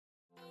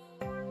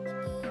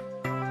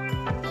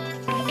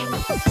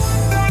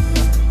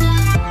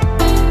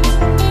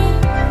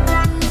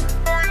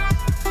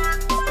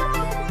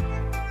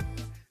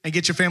and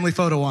get your family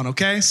photo on,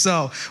 okay?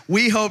 So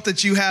we hope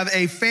that you have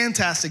a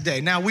fantastic day.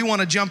 Now, we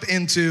want to jump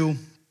into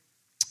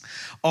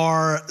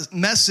our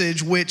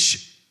message,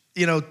 which,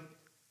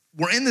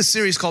 we're in this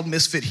series called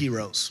Misfit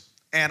Heroes.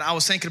 And I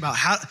was thinking about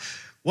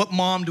what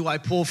mom do I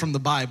pull from the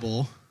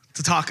Bible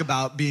to talk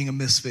about being a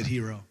misfit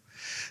hero?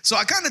 So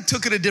I kind of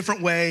took it a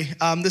different way.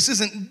 This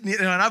isn't,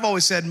 and I've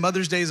always said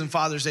Mother's Days and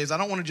Father's Days, I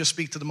don't want to just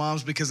speak to the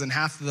moms because then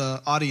half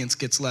the audience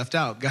gets left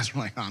out. Guys are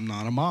like, I'm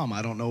not a mom.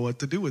 I don't know what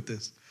to do with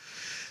this.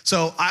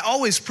 So I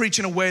always preach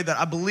in a way that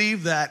I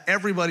believe that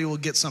everybody will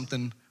get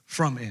something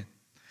from it.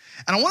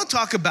 And I want to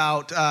talk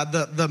about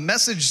the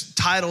message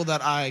title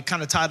that I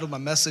kind of titled my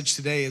message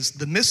today is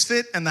The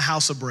Misfit and the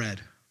House of Bread.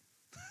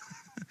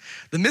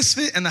 The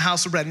Misfit and the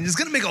House of Bread. And it's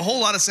going to make a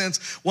whole lot of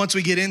sense once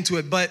we get into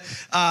it. But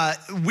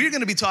we're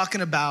going to be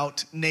talking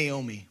about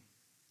Naomi.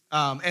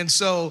 And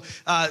so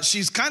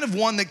she's kind of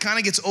one that kind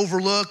of gets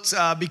overlooked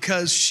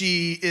because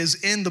she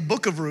is in the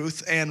book of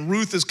Ruth. And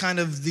Ruth is kind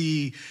of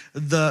the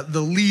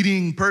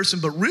leading person.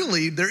 But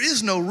really, there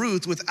is no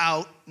Ruth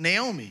without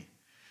Naomi.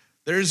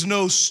 There's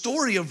no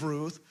story of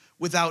Ruth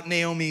without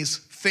Naomi's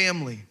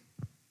family.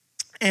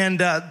 And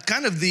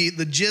kind of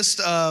the gist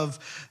of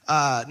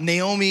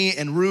Naomi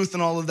and Ruth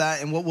and all of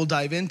that, and what we'll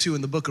dive into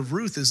in the book of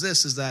Ruth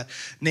is that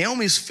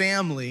Naomi's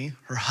family,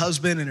 her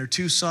husband and her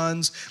two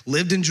sons,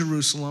 lived in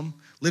Jerusalem,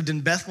 lived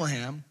in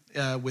Bethlehem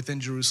within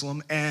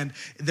Jerusalem, and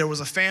there was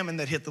a famine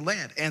that hit the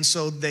land. And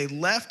so they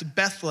left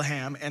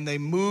Bethlehem and they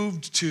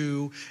moved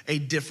to a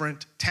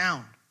different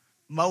town.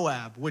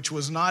 Moab, which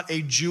was not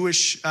a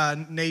Jewish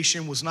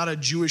nation, was not a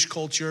Jewish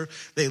culture.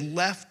 They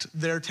left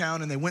their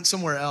town and they went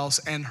somewhere else.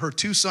 And her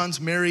two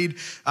sons married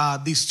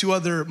these two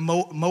other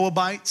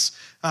Moabites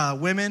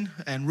women,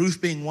 and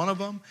Ruth being one of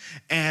them.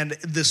 And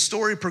the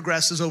story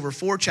progresses over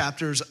 4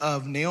 chapters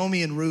of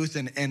Naomi and Ruth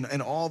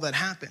and all that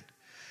happened.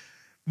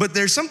 But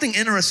there's something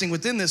interesting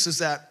within this is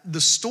that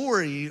the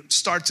story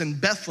starts in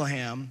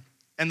Bethlehem,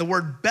 and the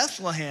word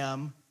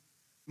Bethlehem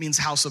means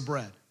house of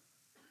bread.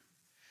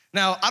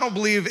 Now, I don't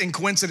believe in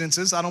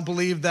coincidences. I don't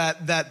believe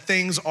that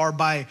things are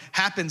by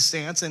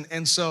happenstance.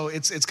 And so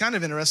it's kind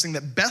of interesting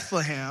that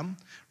Bethlehem,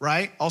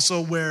 right,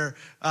 also where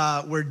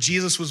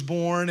Jesus was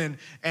born, and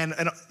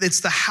it's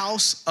the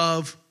house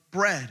of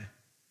bread.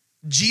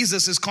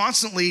 Jesus is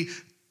constantly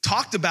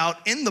talked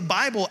about in the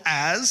Bible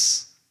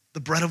as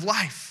the bread of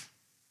life.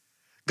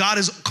 God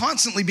is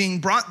constantly being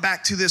brought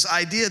back to this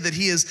idea that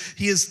he is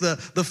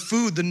the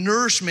food, the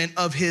nourishment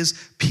of his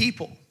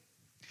people.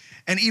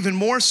 And even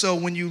more so,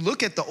 when you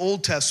look at the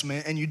Old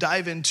Testament and you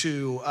dive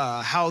into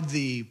how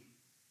the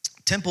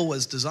temple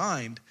was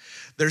designed,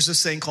 there's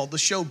this thing called the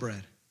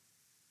showbread.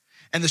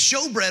 And the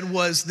showbread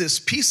was this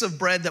piece of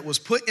bread that was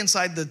put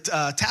inside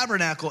the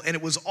tabernacle, and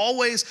it was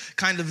always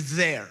kind of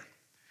there.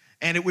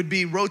 And it would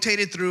be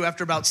rotated through.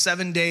 After about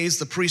 7 days,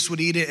 the priest would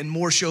eat it, and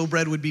more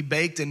showbread would be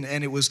baked. And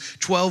it was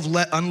 12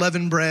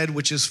 unleavened bread,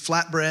 which is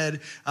flat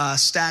bread,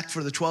 stacked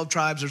for the 12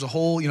 tribes. There's a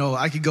whole,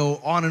 I could go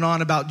on and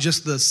on about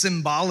just the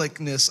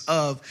symbolicness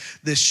of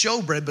this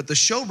showbread. But the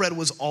showbread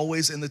was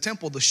always in the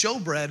temple. The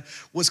showbread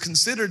was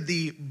considered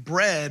the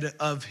bread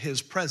of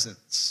his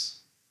presence.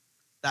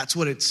 That's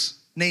what its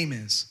name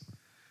is,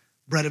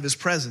 bread of his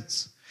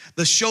presence.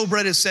 The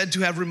showbread is said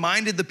to have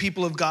reminded the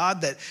people of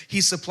God that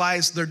he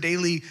supplies their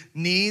daily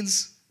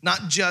needs,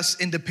 not just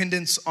in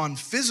dependence on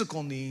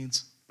physical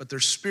needs, but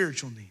their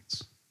spiritual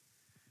needs.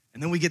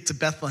 And then we get to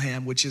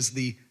Bethlehem, which is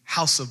the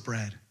house of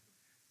bread,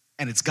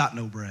 and it's got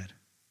no bread.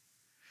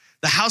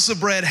 The house of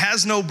bread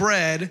has no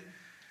bread,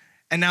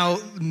 and now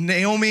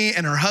Naomi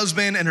and her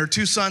husband and her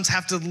two sons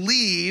have to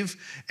leave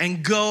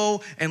and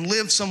go and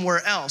live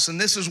somewhere else.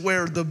 And this is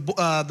where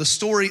the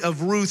story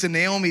of Ruth and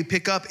Naomi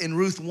pick up in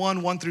Ruth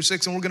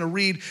 1:1-6. And we're going to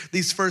read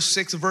these first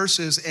 6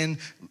 verses and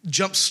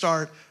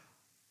jumpstart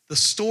the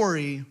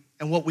story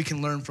and what we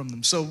can learn from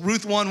them. So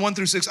Ruth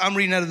 1:1-6, I'm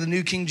reading out of the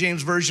New King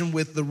James Version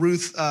with the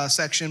Ruth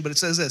section, but it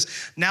says this: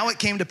 Now it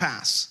came to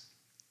pass,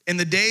 in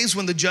the days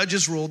when the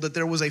judges ruled, that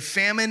there was a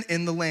famine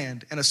in the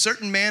land, and a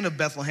certain man of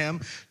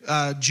Bethlehem,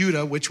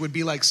 Judah, which would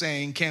be like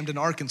saying Camden,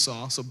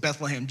 Arkansas, so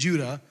Bethlehem,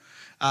 Judah,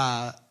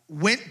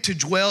 went to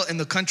dwell in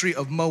the country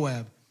of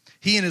Moab.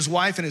 He and his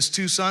wife and his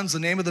 2 sons. The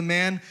name of the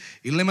man,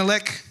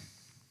 Elimelech.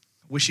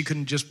 Why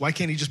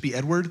can't he just be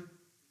Edward?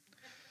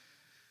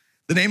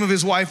 The name of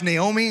his wife,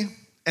 Naomi,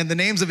 and the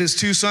names of his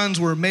 2 sons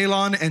were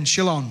Mahlon and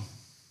Chilion.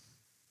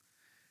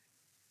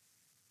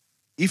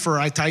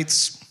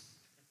 Ephrathites.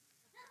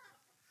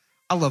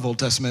 I love Old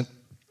Testament.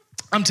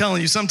 I'm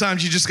telling you,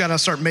 sometimes you just got to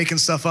start making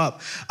stuff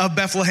up. Of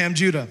Bethlehem,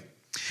 Judah.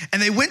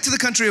 And they went to the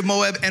country of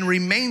Moab and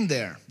remained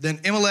there. Then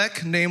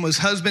Elimelech, name was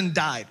husband,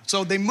 died.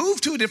 So they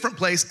moved to a different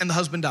place and the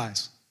husband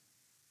dies.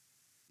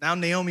 Now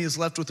Naomi is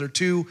left with her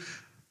 2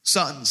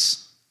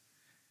 sons.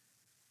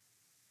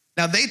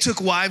 Now they took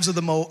wives of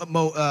the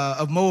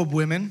Moab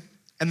women,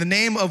 and the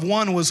name of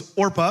one was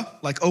Orpah,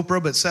 like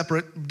Oprah, but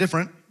separate,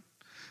 different.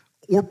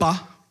 Orpah.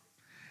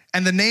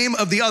 And the name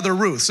of the other,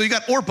 Ruth. So you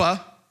got Orpah,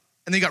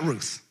 and then you got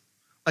Ruth,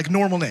 like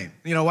normal name.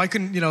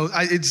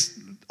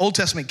 Old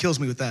Testament kills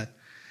me with that.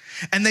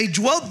 And they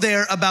dwelt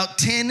there about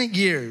 10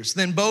 years.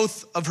 Then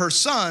both of her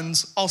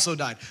sons also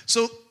died.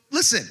 So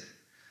listen,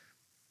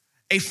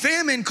 a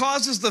famine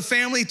causes the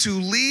family to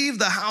leave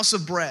the house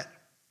of bread.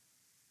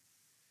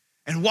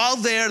 And while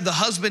there, the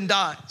husband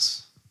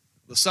dies.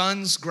 The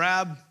sons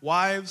grab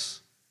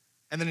wives,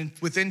 and then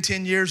within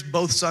 10 years,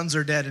 both sons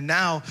are dead. And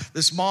now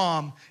this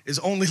mom is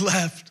only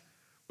left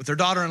with her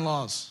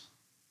daughter-in-laws.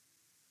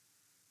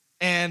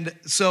 And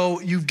so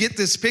you get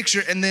this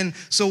picture, and then,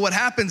 so what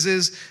happens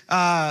is,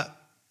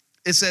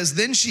 it says,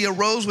 then she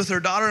arose with her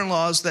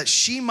daughter-in-laws that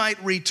she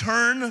might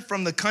return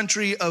from the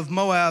country of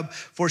Moab,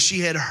 for she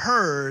had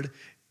heard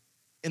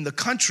in the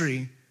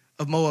country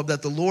of Moab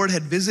that the Lord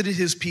had visited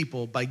his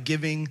people by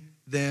giving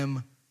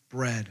them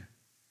bread.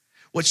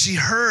 What she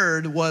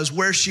heard was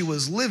where she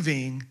was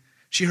living,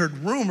 she heard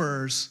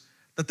rumors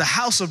that the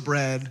house of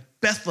bread,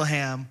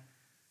 Bethlehem,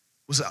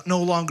 was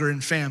no longer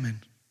in famine.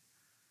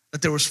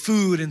 That there was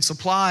food and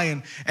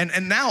supply,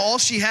 and now all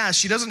she has,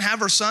 she doesn't have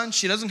her son,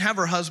 she doesn't have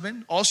her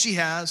husband, all she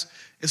has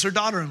is her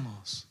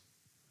daughter-in-laws.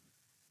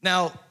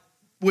 Now,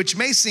 which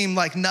may seem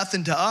like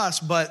nothing to us,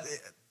 but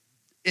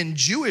in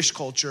Jewish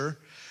culture,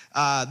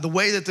 the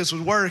way that this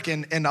would work,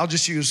 and I'll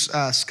just use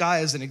Sky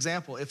as an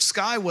example. If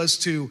Sky was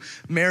to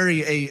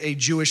marry a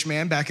Jewish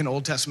man back in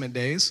Old Testament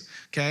days,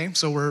 okay,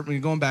 so we're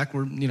going back,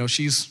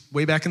 she's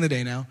way back in the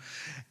day now.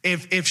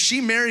 If she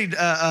married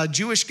a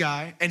Jewish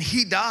guy and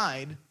he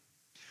died,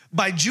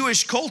 by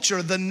Jewish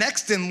culture, the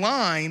next in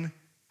line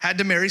had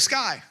to marry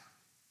Sky.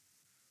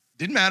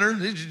 Didn't matter.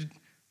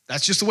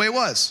 That's just the way it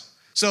was.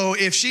 So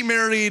if she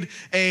married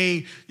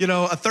a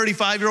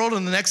 35-year-old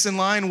and the next in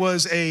line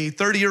was a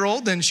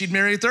 30-year-old, then she'd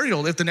marry a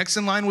 30-year-old. If the next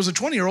in line was a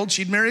 20-year-old,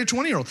 she'd marry a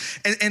 20-year-old.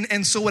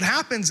 And so what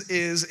happens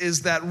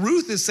is that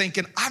Ruth is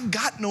thinking, I've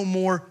got no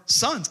more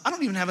sons. I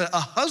don't even have a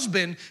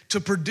husband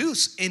to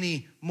produce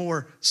any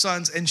more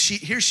sons. And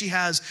here she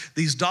has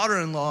these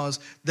daughter-in-laws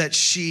that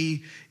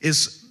she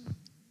is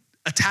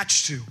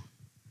attached to.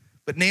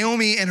 But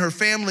Naomi and her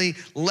family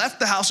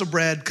left the house of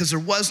bread because there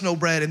was no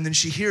bread. And then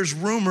she hears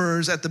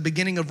rumors at the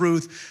beginning of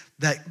Ruth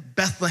that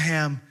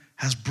Bethlehem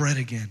has bread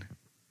again.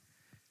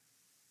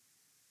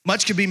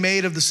 Much can be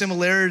made of the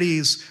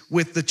similarities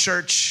with the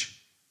church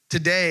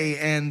today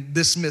and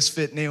this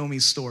misfit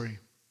Naomi's story.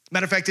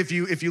 Matter of fact, if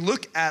you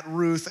look at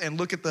Ruth and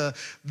look at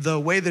the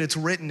way that it's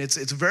written, it's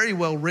very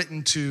well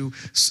written to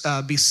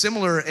be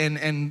similar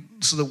and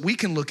so that we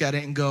can look at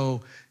it and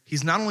go,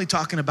 he's not only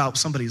talking about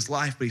somebody's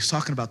life, but he's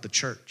talking about the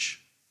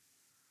church,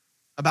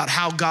 about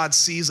how God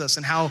sees us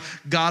and how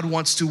God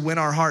wants to win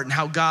our heart and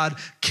how God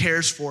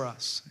cares for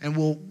us. And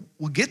we'll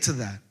get to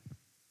that.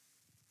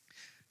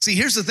 See,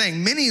 here's the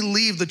thing. Many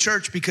leave the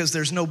church because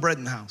there's no bread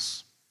in the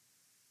house.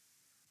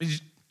 You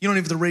don't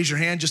even have to raise your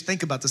hand. Just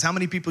think about this. How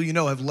many people you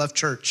know have left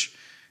church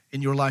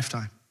in your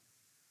lifetime?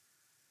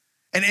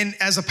 And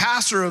as a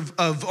pastor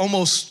of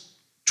almost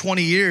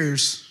 20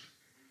 years,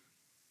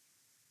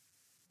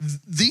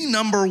 the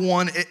number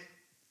one,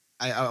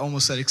 I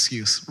almost said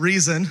excuse,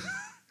 reason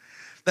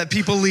that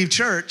people leave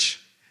church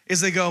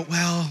is they go,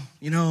 well,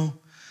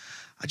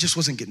 I just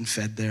wasn't getting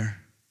fed there.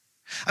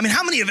 I mean,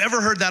 how many have ever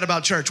heard that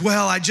about church?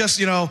 Well, I just,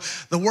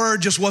 the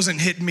word just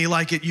wasn't hitting me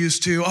like it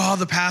used to. Oh,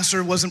 the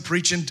pastor wasn't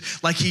preaching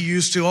like he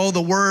used to. Oh,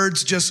 the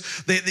words just,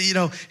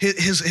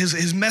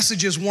 his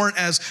messages weren't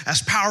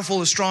as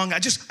powerful, as strong. I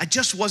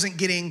just wasn't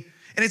getting,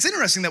 and it's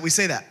interesting that we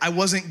say that. I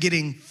wasn't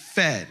getting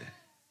fed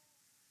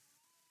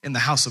in the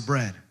house of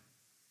bread.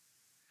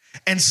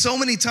 And so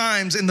many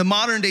times in the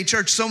modern day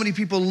church, so many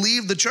people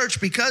leave the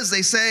church because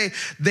they say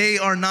they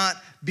are not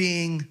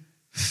being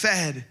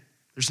fed.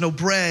 There's no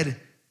bread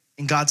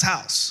in God's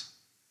house.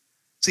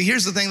 See,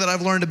 here's the thing that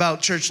I've learned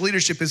about church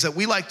leadership is that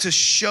we like to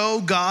show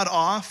God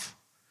off,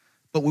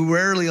 but we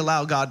rarely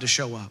allow God to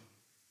show up.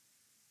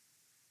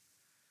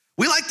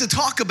 We like to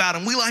talk about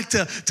him. We like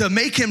to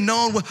make him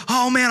known.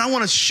 Oh man, I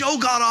want to show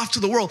God off to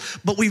the world.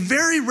 But we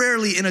very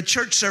rarely in a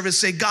church service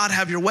say, God,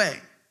 have your way.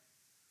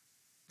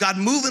 God,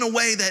 move in a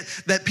way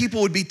that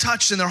people would be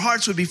touched and their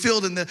hearts would be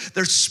filled and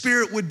their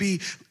spirit would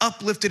be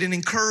uplifted and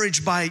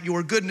encouraged by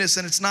your goodness.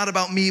 And it's not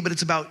about me, but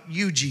it's about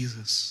you,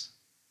 Jesus.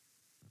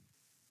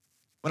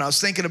 When I was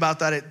thinking about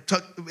that,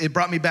 it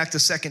brought me back to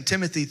 2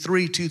 Timothy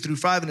 3,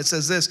 2-5, and it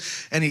says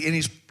this, and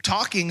he's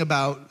talking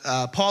about,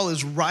 Paul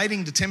is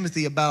writing to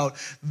Timothy about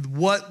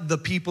what the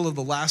people of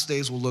the last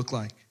days will look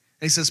like.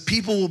 And he says,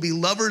 people will be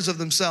lovers of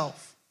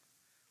themselves,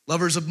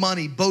 lovers of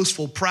money,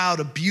 boastful, proud,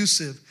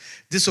 abusive,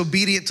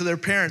 disobedient to their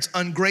parents,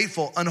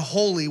 ungrateful,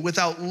 unholy,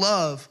 without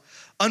love,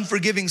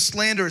 unforgiving,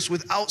 slanderous,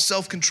 without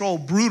self-control,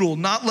 brutal,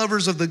 not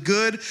lovers of the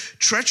good,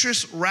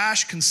 treacherous,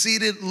 rash,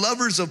 conceited,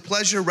 lovers of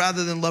pleasure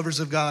rather than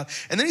lovers of God.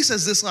 And then he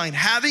says this line,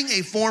 having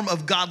a form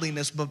of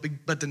godliness,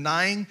 but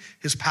denying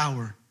his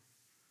power.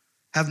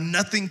 have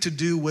nothing to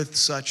do with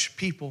such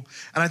people.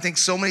 And I think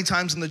so many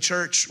times in the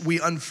church,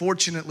 we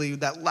unfortunately,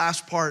 that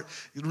last part,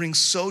 it rings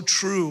so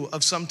true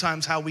of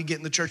sometimes how we get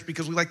in the church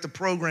because we like to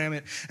program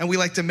it and we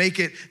like to make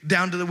it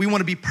down to we want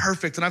to be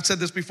perfect. And I've said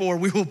this before,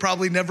 we will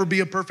probably never be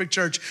a perfect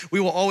church.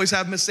 We will always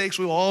have mistakes.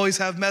 We will always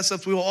have mess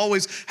ups. We will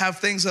always have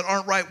things that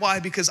aren't right.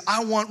 Why? Because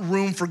I want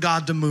room for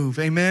God to move.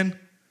 Amen.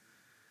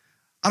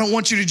 I don't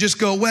want you to just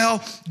go,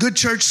 well, good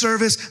church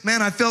service.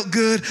 Man, I felt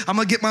good. I'm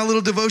going to get my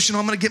little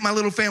devotional. I'm going to get my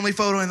little family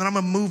photo, and then I'm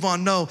going to move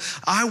on. No,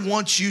 I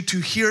want you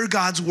to hear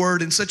God's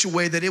word in such a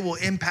way that it will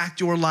impact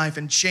your life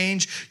and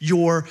change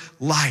your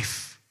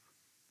life.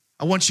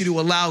 I want you to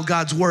allow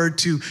God's word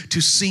to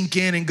sink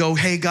in and go,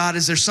 hey, God,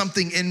 is there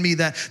something in me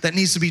that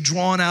needs to be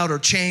drawn out or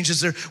changed?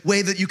 Is there a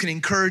way that you can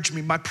encourage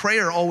me? My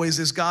prayer always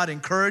is, God,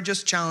 encourage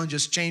us, challenge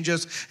us, change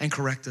us, and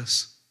correct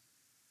us.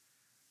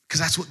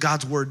 Because that's what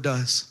God's word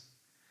does.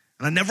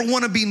 And I never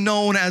want to be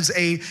known as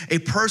a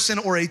person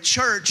or a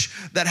church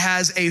that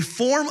has a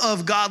form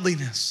of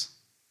godliness,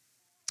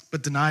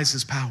 but denies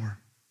his power.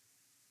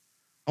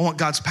 I want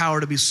God's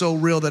power to be so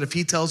real that if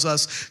he tells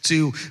us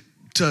to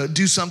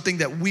do something,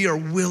 that we are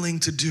willing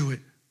to do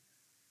it.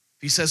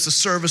 If he says to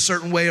serve a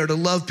certain way or to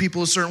love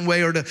people a certain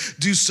way or to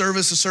do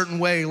service a certain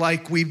way,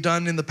 like we've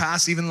done in the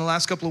past, even in the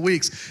last couple of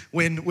weeks,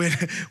 when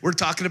we're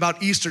talking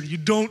about Easter, you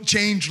don't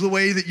change the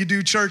way that you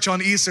do church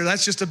on Easter.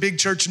 That's just a big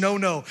church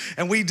no-no.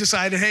 And we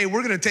decided, hey,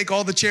 we're going to take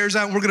all the chairs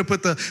out and we're going to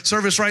put the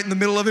service right in the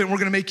middle of it and we're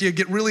going to make you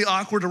get really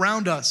awkward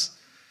around us.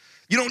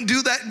 You don't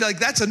do that. Like,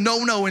 that's a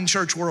no-no in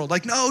church world.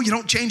 Like, no, you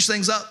don't change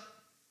things up.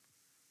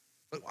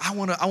 But I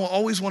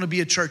always want to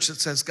be a church that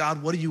says,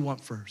 God, what do you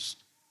want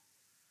first?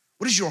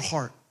 What is your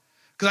heart?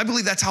 Because I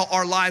believe that's how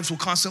our lives will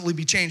constantly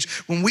be changed.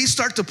 When we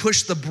start to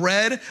push the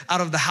bread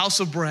out of the house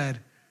of bread,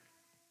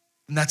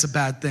 then that's a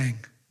bad thing.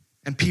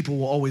 And people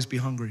will always be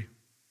hungry.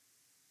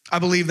 I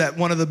believe that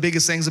one of the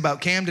biggest things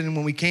about Camden and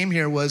when we came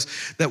here was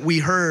that we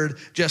heard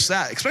just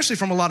that, especially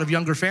from a lot of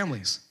younger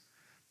families.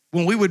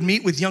 When we would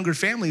meet with younger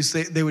families,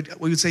 we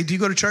would say, do you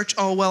go to church?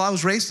 Oh, well, I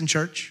was raised in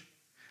church.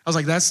 I was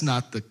like, that's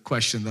not the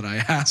question that I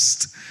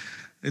asked.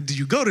 Do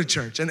you go to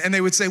church? And they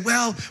would say,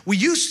 well, we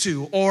used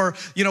to, or,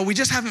 we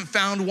just haven't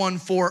found one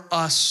for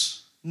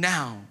us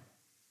now.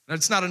 And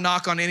it's not a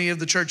knock on any of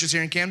the churches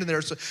here in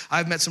Camden.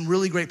 I've met some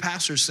really great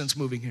pastors since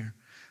moving here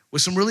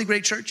with some really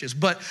great churches.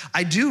 But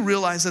I do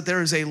realize that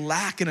there is a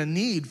lack and a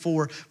need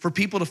for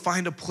people to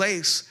find a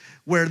place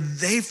where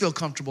they feel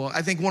comfortable.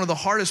 I think one of the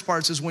hardest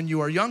parts is when you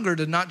are younger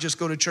to not just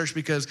go to church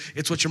because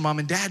it's what your mom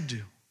and dad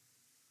do.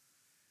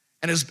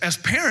 And as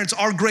parents,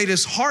 our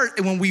greatest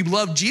heart when we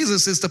love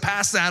Jesus is to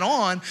pass that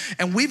on,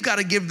 and we've got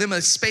to give them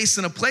a space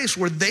and a place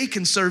where they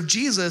can serve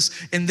Jesus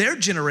in their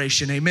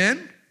generation,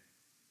 amen?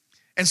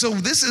 And so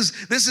this is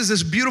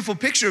this beautiful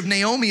picture of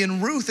Naomi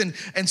and Ruth,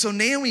 and so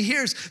Naomi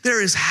hears,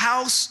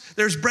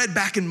 there's bread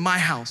back in my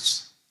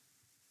house.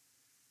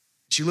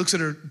 She looks at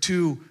her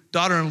two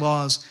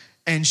daughter-in-laws,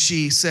 and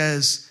she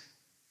says,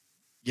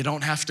 you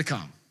don't have to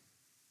come.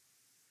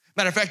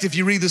 Matter of fact, if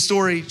you read the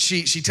story,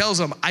 she tells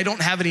them, I don't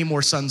have any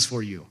more sons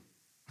for you.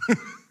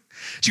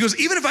 She goes,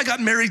 even if I got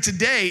married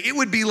today, it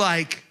would be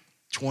like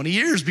 20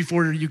 years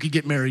before you could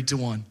get married to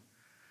one.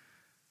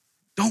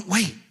 Don't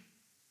wait.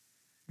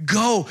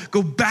 Go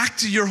back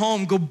to your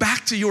home, go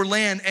back to your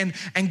land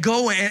and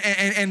go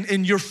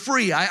and you're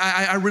free.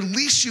 I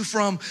release you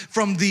from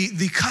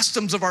the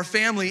customs of our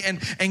family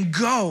and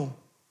go.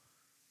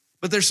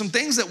 But there's some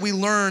things that we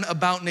learn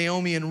about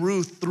Naomi and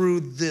Ruth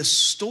through this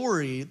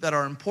story that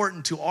are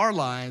important to our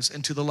lives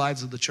and to the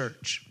lives of the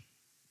church.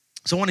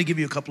 So I want to give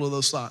you a couple of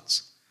those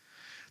thoughts.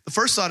 The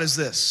first thought is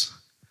this: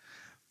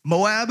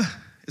 Moab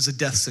is a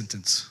death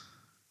sentence.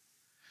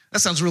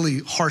 That sounds really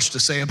harsh to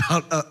say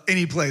about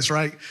any place,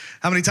 right?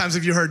 How many times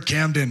have you heard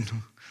Camden?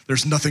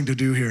 There's nothing to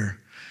do here.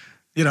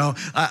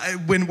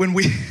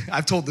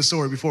 I've told this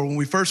story before. When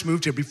we first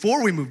moved here,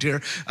 before we moved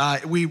here,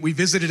 we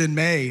visited in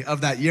May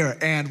of that year,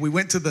 and we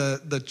went to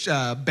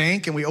the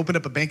bank and we opened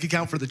up a bank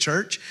account for the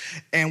church,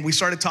 and we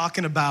started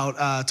talking to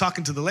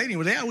the lady.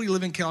 We're like, yeah, we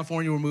live in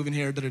California, we're moving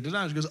here. Da, da, da,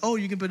 da. She goes, oh,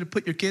 you can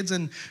put your kids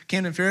in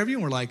Camden Fairview?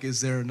 And we're like,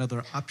 is there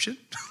another option?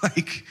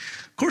 Like,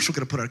 of course we're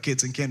gonna put our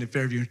kids in Camden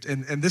Fairview.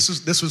 And this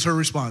was her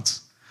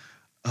response.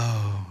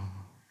 Oh.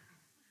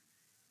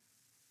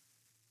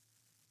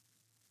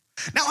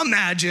 Now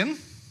imagine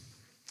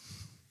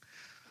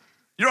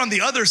you're on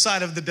the other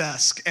side of the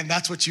desk and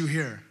that's what you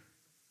hear.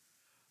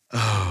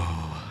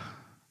 Oh.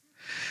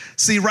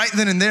 See, right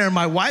then and there,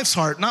 my wife's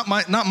heart, not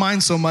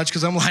mine so much,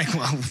 because I'm like,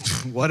 well,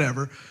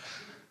 whatever.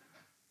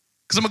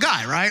 Because I'm a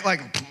guy, right?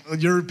 Like,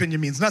 your opinion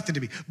means nothing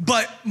to me.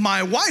 But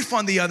my wife,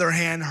 on the other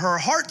hand, her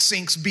heart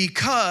sinks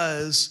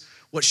because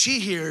what she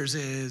hears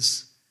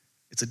is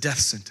it's a death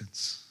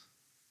sentence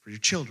for your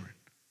children.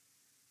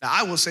 Now,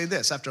 I will say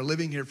this, after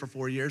living here for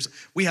 4 years,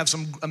 we have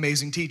some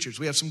amazing teachers.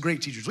 We have some great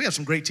teachers. We have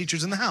some great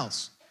teachers in the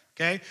house,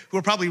 okay, who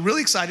are probably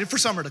really excited for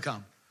summer to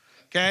come,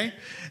 okay?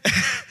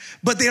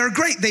 But they are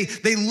great.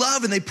 They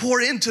love and they pour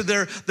into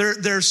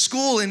their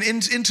school and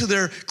into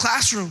their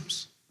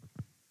classrooms.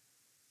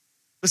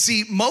 But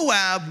see,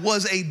 Moab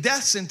was a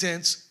death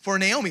sentence for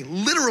Naomi.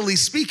 Literally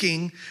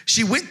speaking,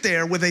 she went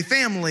there with a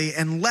family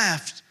and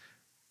left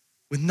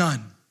with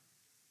none.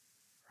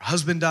 Her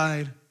husband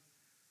died,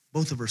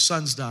 both of her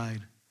sons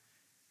died,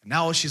 and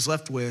now all she's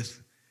left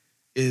with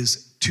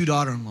is 2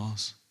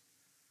 daughter-in-laws.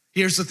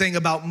 Here's the thing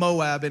about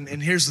Moab, and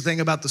here's the thing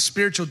about the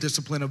spiritual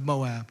discipline of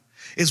Moab,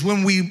 is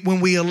when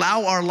we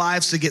allow our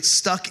lives to get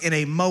stuck in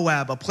a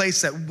Moab, a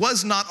place that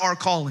was not our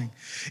calling,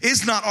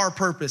 is not our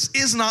purpose,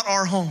 is not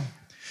our home,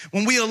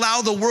 when we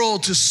allow the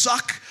world to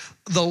suck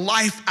the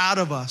life out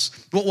of us,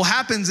 what will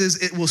happen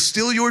is it will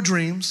steal your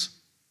dreams.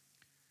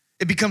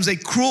 It becomes a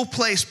cruel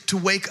place to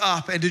wake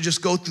up and to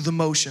just go through the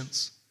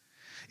motions.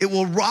 It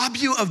will rob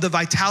you of the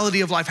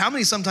vitality of life. How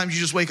many sometimes you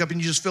just wake up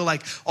and you just feel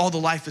like all the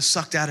life is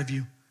sucked out of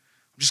you?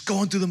 I'm just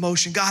going through the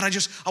motion. God,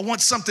 I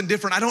want something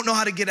different. I don't know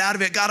how to get out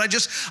of it. God,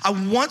 I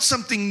want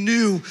something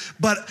new,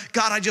 but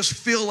God, I just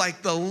feel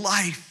like the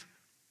life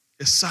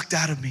is sucked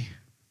out of me.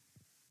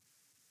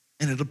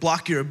 And it'll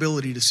block your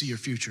ability to see your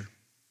future.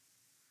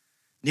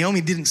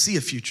 Naomi didn't see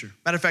a future.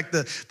 Matter of fact,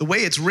 the way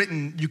it's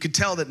written, you could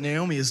tell that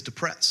Naomi is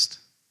depressed.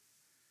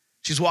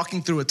 She's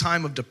walking through a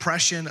time of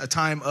depression, a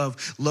time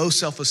of low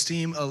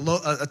self-esteem,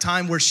 a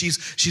time where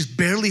she's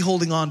barely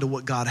holding on to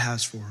what God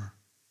has for her.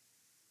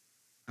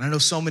 And I know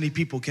so many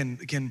people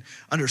can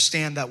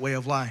understand that way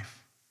of life.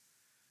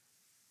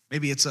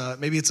 Maybe it's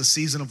a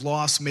season of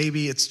loss.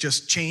 Maybe it's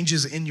just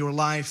changes in your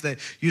life that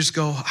you just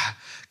go,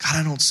 God,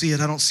 I don't see it.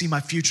 I don't see my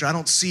future. I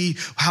don't see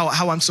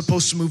how I'm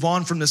supposed to move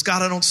on from this.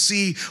 God, I don't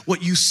see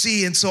what you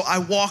see. And so I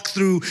walk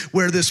through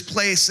where this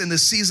place in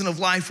this season of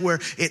life where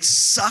it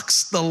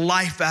sucks the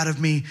life out of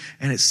me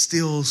and it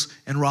steals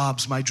and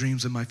robs my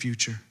dreams and my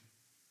future.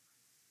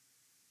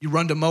 You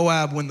run to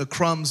Moab when the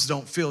crumbs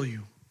don't fill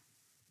you.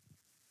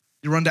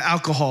 You run to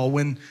alcohol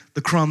when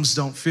the crumbs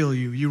don't fill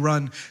you. You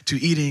run to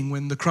eating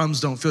when the crumbs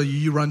don't fill you.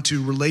 You run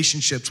to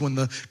relationships when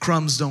the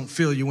crumbs don't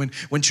fill you.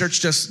 When church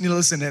just,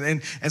 listen,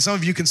 and some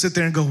of you can sit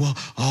there and go, well,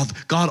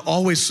 God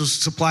always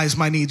supplies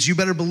my needs. You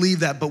better believe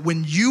that. But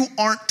when you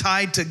aren't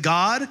tied to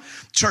God,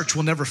 church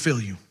will never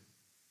fill you.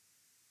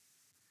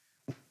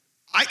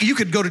 You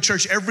could go to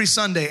church every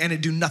Sunday and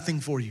it do nothing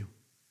for you.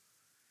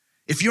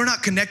 If you're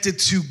not connected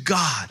to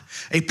God,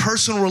 a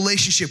personal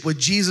relationship with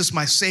Jesus,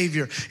 my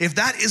Savior, if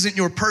that isn't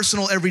your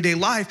personal everyday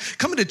life,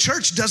 coming to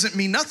church doesn't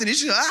mean nothing.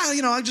 It's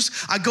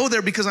just, I go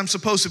there because I'm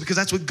supposed to, because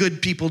that's what good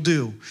people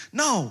do.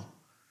 No.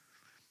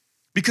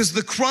 Because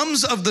the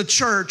crumbs of the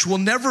church will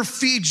never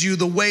feed you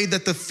the way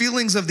that the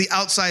feelings of the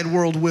outside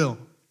world will.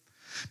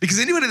 Because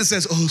anybody that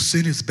says, oh,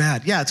 sin is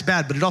bad. Yeah, it's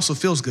bad, but it also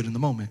feels good in the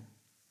moment.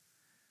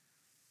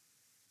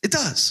 It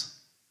does.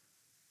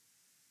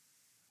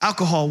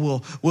 Alcohol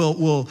will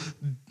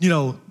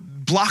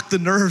block the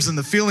nerves and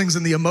the feelings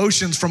and the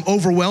emotions from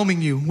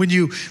overwhelming you. When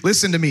you,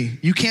 listen to me,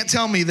 you can't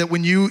tell me that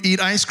when you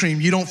eat ice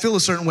cream, you don't feel a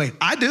certain way.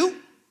 I do.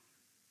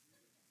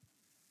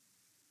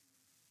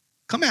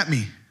 Come at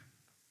me.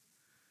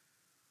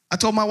 I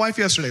told my wife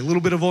yesterday, a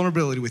little bit of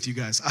vulnerability with you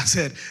guys. I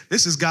said,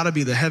 this has got to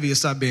be the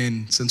heaviest I've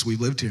been since we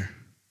lived here.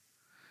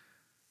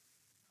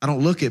 I don't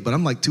look it, but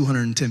I'm like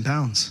 210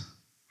 pounds.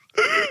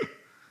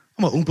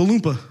 I'm a Oompa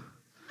Loompa.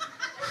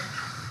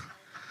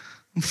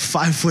 I'm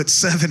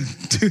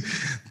 5'7",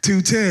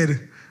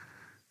 210.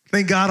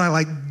 Thank God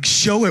I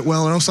show it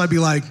well, or else I'd be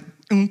like,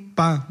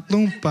 Oompa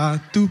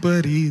Loompa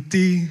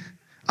Doobity-dee.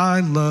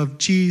 I love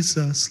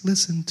Jesus,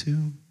 listen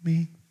to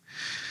me.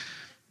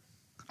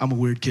 I'm a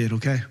weird kid,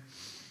 okay?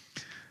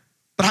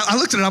 But I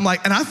looked at it,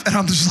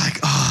 I'm just like,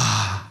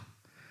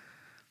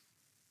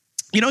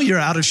 you're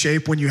out of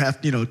shape when you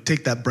have,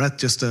 take that breath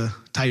just to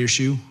tie your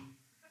shoe.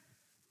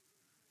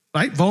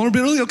 Right?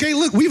 Vulnerability. Okay,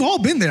 look, we've all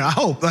been there, I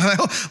hope.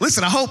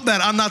 Listen, I hope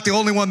that I'm not the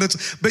only one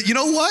but you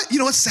know what? You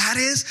know what's sad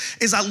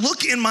is I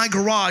look in my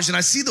garage and I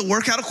see the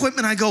workout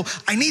equipment, I go,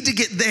 I need to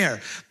get there.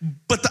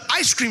 But the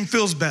ice cream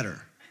feels better.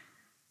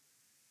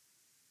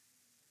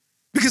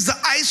 Because the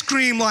ice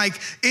cream,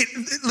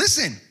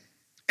 listen,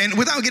 and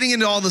without getting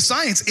into all the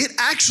science, it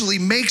actually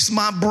makes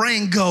my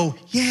brain go,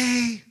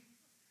 yay.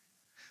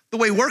 The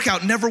way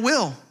workout never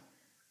will.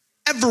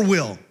 Ever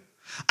will.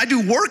 I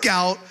do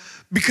workout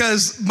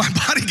because my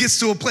body gets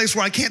to a place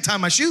where I can't tie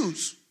my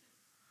shoes.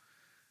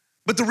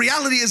 But the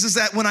reality is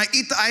that when I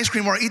eat the ice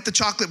cream or I eat the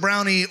chocolate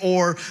brownie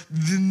or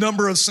the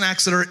number of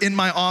snacks that are in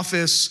my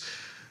office,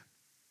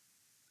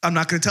 I'm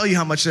not gonna tell you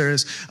how much there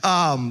is,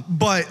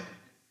 but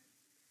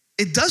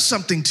it does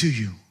something to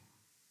you.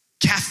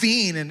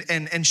 Caffeine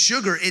and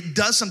sugar, it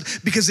does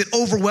something because it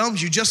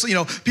overwhelms you. Just,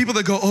 people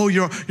that go, oh,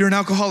 you're an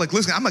alcoholic.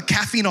 Listen, I'm a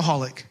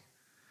caffeineaholic.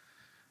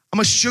 I'm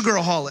a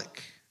sugaraholic.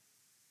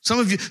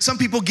 Some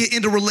people get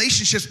into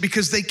relationships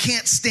because they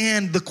can't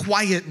stand the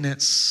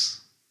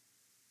quietness.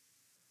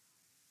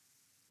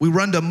 We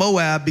run to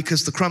Moab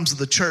because the crumbs of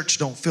the church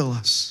don't fill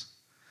us,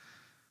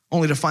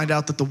 only to find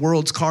out that the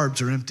world's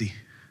carbs are empty.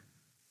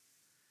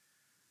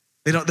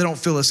 They don't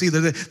fill us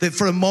either. They,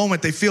 for a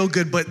moment, they feel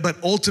good, but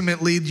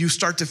ultimately you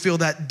start to feel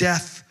that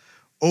death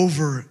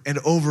over and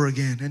over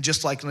again. And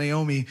just like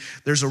Naomi,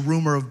 there's a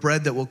rumor of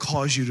bread that will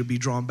cause you to be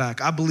drawn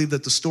back. I believe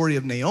that the story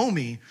of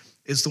Naomi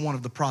is the one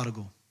of the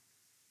prodigal.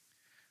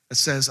 It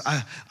says,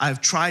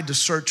 I've tried to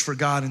search for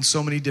God in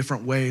so many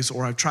different ways,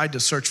 or I've tried to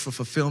search for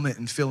fulfillment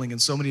and filling in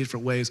so many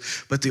different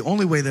ways, but the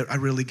only way that I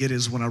really get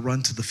is when I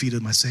run to the feet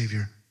of my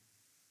Savior.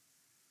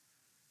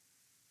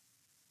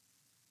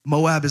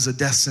 Moab is a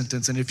death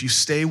sentence, and if you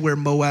stay where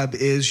Moab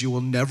is, you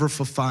will never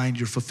find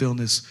your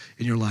fulfillment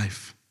in your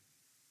life.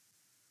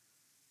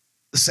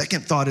 The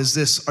second thought is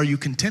this: are you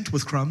content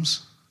with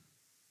crumbs?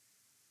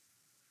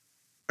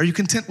 Are you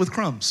content with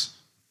crumbs?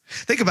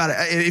 Think about it.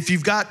 If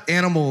you've got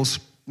animals,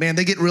 man,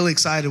 they get really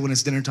excited when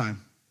it's dinner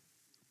time.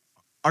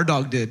 Our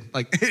dog did,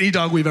 like any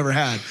dog we've ever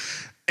had.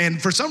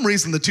 And for some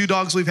reason, the 2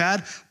 dogs we've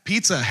had,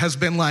 pizza has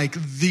been like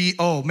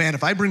oh man,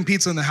 if I bring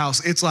pizza in the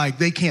house, it's like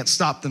they can't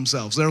stop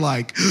themselves. They're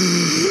like,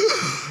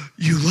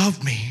 you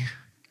love me.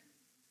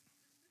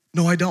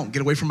 No, I don't.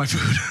 Get away from my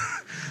food.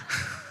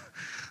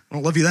 I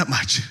don't love you that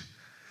much.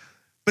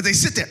 But they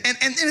sit there, and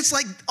it's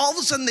like all of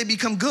a sudden they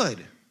become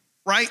good,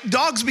 right?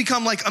 Dogs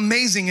become like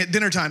amazing at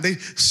dinner time. They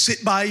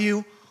sit by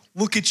you,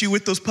 look at you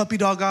with those puppy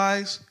dog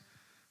eyes,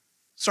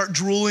 start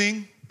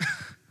drooling.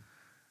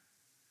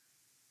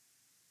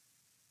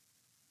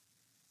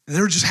 And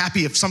they're just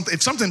happy if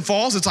something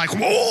falls, it's like,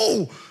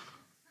 whoa,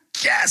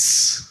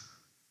 yes.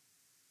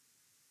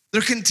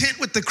 They're content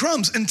with the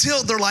crumbs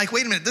until they're like,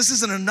 wait a minute, this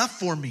isn't enough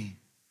for me.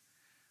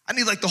 I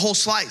need like the whole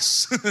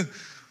slice.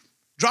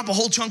 Drop a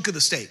whole chunk of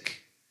the steak.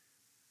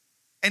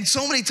 And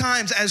so many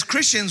times as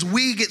Christians,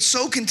 we get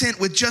so content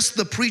with just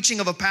the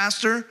preaching of a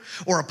pastor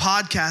or a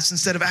podcast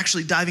instead of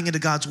actually diving into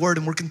God's word,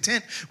 and we're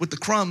content with the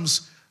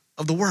crumbs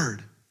of the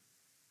word.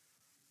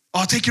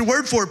 I'll take your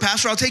word for it,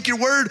 Pastor. I'll take your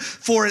word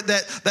for it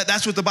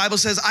that's what the Bible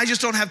says. I just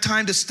don't have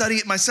time to study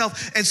it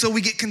myself. And so we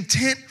get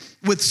content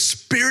with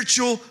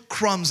spiritual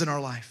crumbs in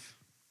our life.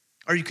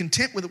 Are you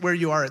content with where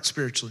you are at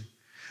spiritually?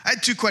 I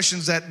had 2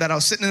 questions that I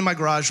was sitting in my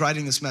garage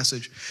writing this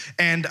message,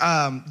 and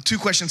 2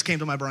 questions came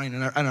to my brain,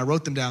 and I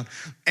wrote them down,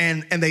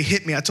 and they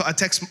hit me. I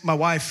texted my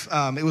wife.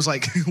 It was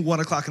like 1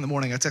 o'clock in the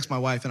morning. I texted my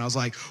wife, and I was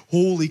like,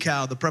 holy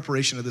cow, the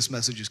preparation of this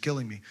message is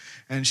killing me.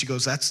 And she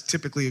goes, that's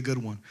typically a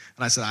good one.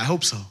 And I said, I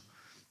hope so.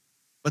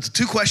 But the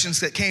 2 questions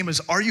that came is,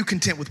 are you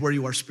content with where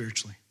you are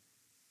spiritually?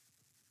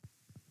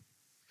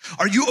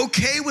 Are you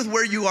okay with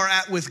where you are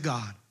at with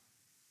God?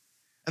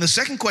 And the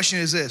second question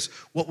is this: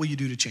 what will you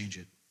do to change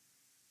it?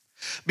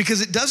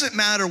 Because it doesn't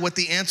matter what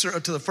the answer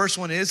to the first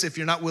one is if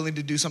you're not willing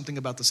to do something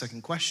about the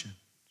second question.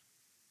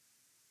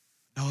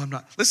 No, I'm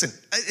not. Listen,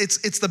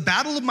 it's the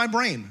battle of my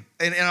brain.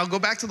 And I'll go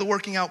back to the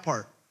working out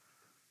part.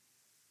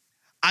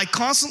 I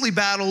constantly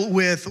battle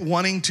with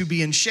wanting to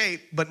be in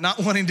shape, but not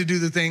wanting to do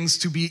the things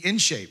to be in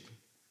shape.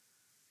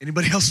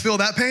 Anybody else feel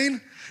that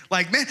pain?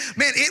 Like, man,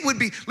 it would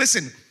be,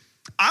 listen,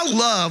 I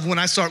love when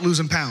I start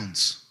losing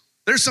pounds.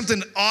 There's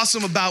something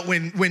awesome about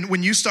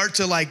when you start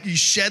to you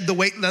shed the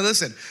weight. Now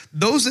listen,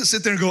 those that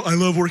sit there and go, I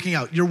love working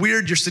out. You're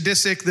weird, you're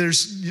sadistic,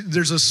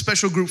 there's a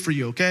special group for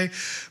you, okay?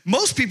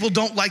 Most people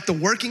don't like the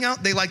working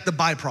out, they like the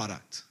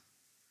byproduct.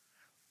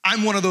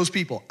 I'm one of those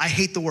people. I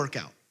hate the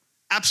workout.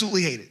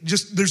 Absolutely hate it.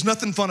 Just, there's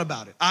nothing fun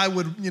about it. I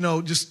would,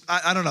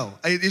 I don't know.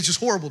 It's just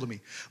horrible to me.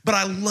 But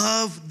I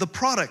love the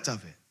product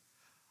of it.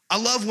 I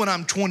love when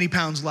I'm 20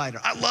 pounds lighter.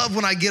 I love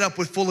when I get up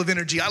with full of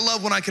energy. I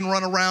love when I can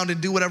run around and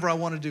do whatever I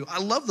want to do. I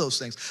love those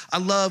things. I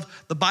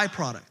love the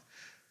byproduct.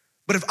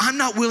 But if I'm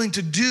not willing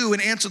to do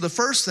and answer the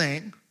first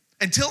thing,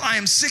 until I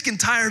am sick and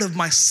tired of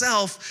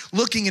myself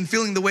looking and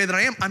feeling the way that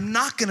I am, I'm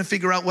not going to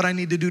figure out what I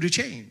need to do to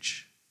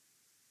change.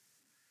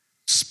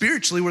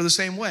 Spiritually, we're the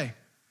same way.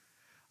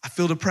 I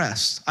feel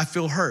depressed. I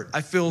feel hurt. I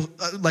feel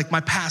like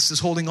my past is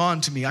holding on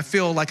to me. I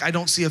feel like I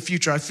don't see a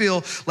future. I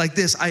feel like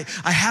this. I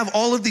have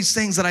all of these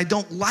things that I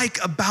don't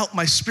like about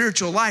my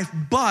spiritual life,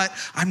 but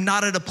I'm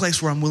not at a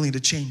place where I'm willing to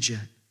change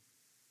yet.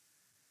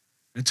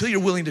 Until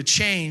you're willing to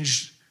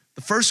change,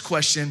 the first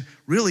question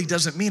really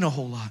doesn't mean a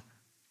whole lot.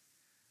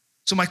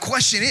 So my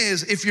question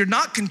is, if you're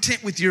not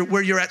content with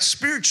where you're at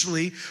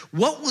spiritually,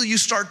 what will you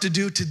start to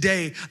do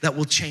today that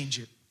will change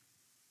it?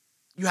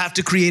 You have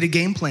to create a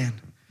game plan.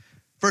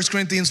 1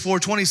 Corinthians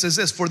 4:20 says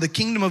this: for the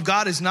kingdom of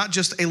God is not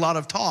just a lot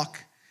of talk,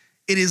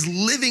 it is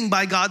living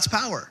by God's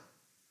power.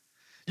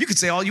 You could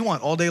say all you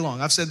want all day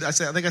long. I think I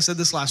said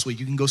this last week.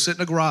 You can go sit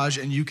in a garage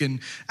and you can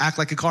act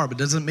like a car, but it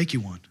doesn't make you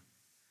one.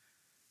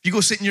 If you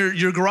go sit in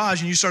your garage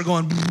and you start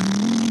going,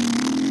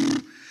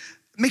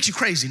 it makes you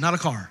crazy, not a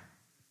car.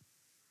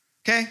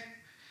 Okay?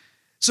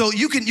 So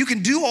you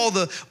can do all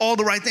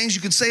the right things,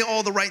 you can say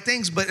all the right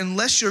things, but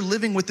unless you're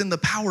living within the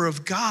power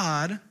of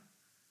God,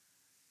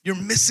 you're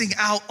missing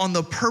out on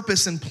the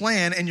purpose and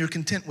plan, and you're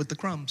content with the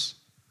crumbs.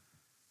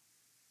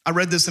 I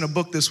read this in a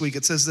book this week.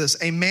 It says this: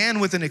 a man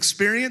with an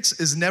experience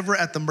is never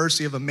at the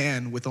mercy of a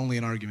man with only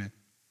an argument.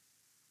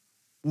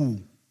 Ooh,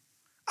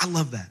 I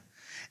love that.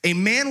 A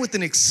man with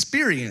an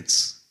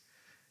experience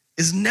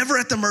is never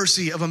at the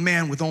mercy of a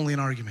man with only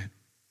an argument.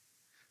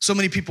 So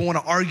many people want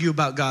to argue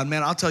about God.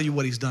 Man, I'll tell you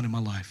what he's done in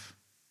my life.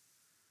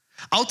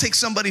 I'll take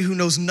somebody who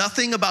knows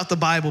nothing about the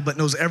Bible but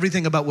knows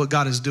everything about what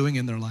God is doing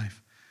in their life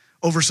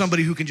over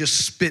somebody who can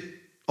just spit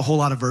a whole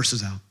lot of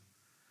verses out.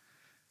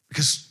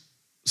 Because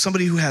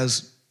somebody who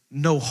has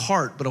no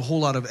heart but a whole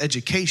lot of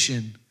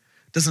education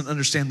doesn't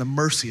understand the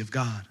mercy of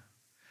God,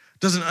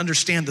 doesn't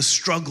understand the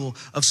struggle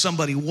of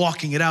somebody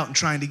walking it out and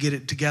trying to get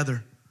it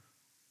together.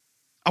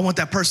 I want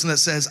that person that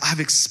says, I've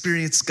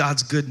experienced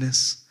God's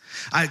goodness.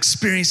 I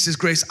experienced his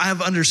grace. I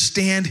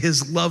understand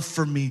his love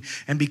for me.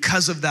 And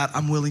because of that,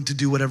 I'm willing to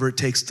do whatever it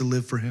takes to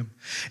live for him.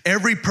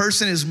 Every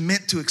person is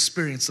meant to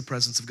experience the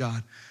presence of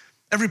God.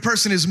 Every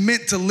person is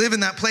meant to live in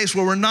that place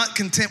where we're not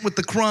content with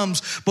the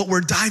crumbs, but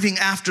we're diving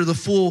after the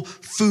full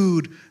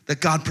food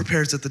that God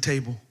prepares at the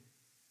table.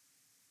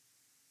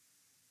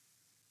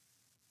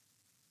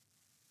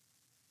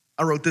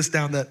 I wrote this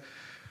down, that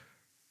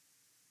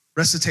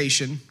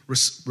recitation.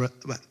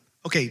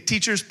 Okay,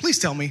 teachers, please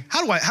tell me,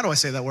 how do I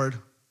say that word?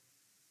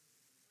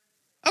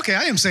 Okay,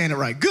 I am saying it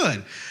right.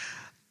 Good.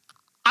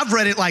 I've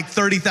read it like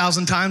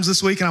 30,000 times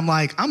this week, and I'm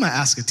like, I'm gonna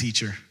ask a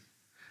teacher.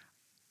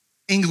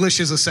 English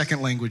is a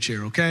second language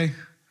here, okay?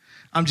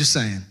 I'm just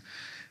saying.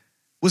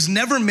 Was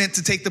never meant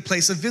to take the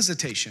place of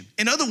visitation.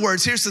 In other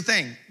words, here's the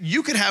thing.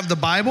 You could have the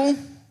Bible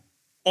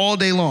all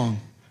day long.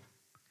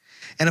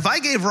 And if I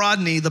gave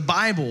Rodney the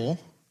Bible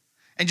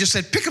and just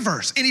said, pick a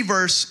verse, any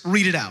verse,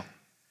 read it out,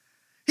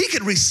 he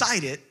could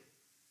recite it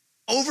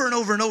over and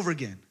over and over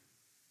again.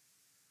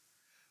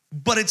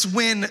 But it's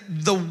when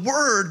the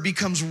word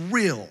becomes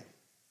real.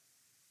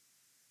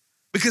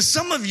 Because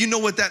some of you know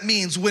what that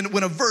means when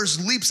a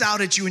verse leaps out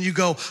at you and you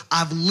go,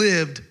 I've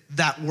lived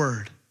that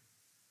word.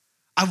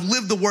 I've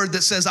lived the word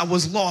that says I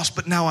was lost,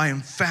 but now I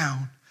am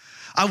found.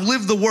 I've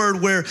lived the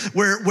word where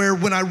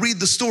when I read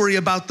the story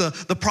about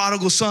the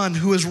prodigal son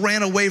who has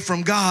ran away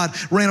from God,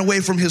 ran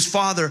away from his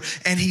father,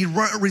 and he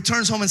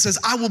returns home and says,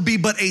 I will be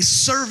but a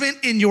servant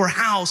in your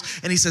house.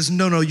 And he says,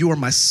 no, you are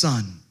my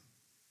son.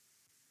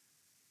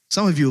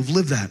 Some of you have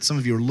lived that. Some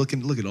of you are look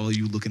at all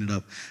you looking it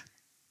up.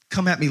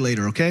 Come at me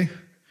later, okay?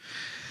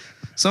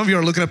 Some of you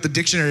are looking up the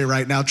dictionary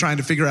right now trying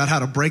to figure out how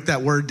to break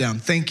that word down.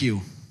 Thank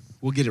you.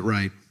 We'll get it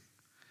right.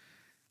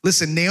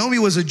 Listen, Naomi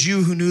was a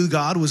Jew who knew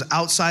God, was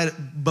outside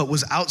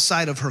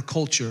of her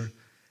culture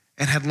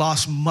and had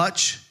lost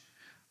much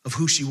of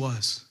who she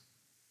was.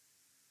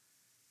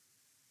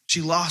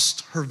 She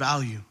lost her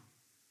value.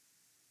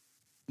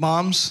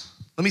 Moms,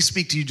 let me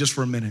speak to you just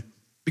for a minute,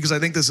 because I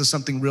think this is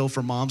something real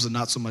for moms and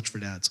not so much for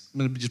dads. I'm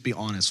going to just be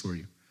honest for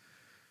you.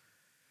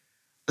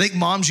 I think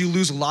moms, you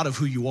lose a lot of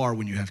who you are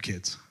when you have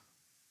kids.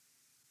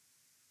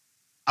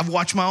 I've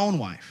watched my own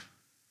wife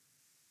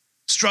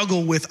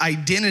struggle with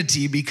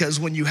identity, because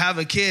when you have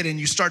a kid and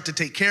you start to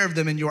take care of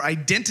them and your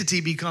identity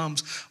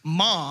becomes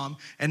mom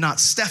and not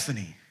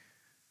Stephanie,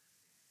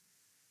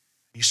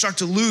 you start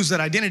to lose that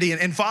identity.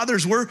 And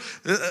fathers, we're,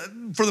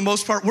 for the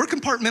most part, we're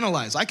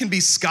compartmentalized. I can be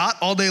Scott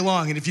all day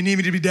long, and if you need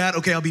me to be dad,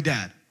 okay, I'll be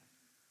dad.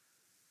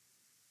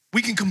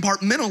 We can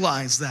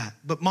compartmentalize that.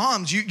 But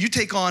moms, you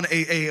take on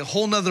a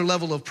whole nother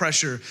level of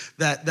pressure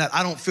that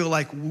I don't feel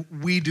like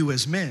we do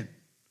as men.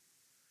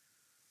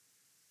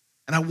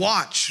 And I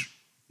watch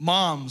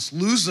moms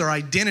lose their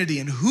identity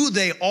and who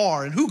they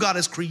are and who God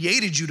has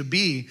created you to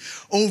be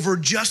over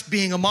just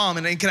being a mom.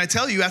 And can I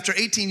tell you, after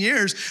 18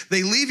 years,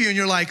 they leave you and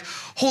you're like,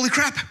 holy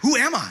crap, who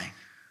am I?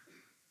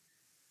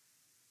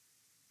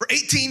 For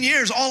 18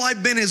 years, all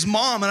I've been is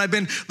mom, and I've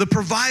been the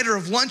provider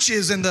of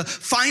lunches and the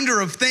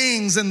finder of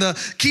things and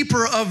the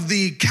keeper of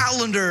the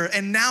calendar,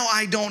 and now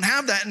I don't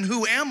have that, and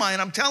who am I?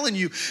 And I'm telling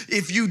you,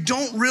 if you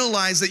don't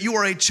realize that you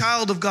are a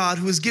child of God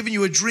who has given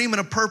you a dream and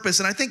a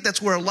purpose, and I think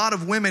that's where a lot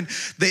of women,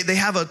 they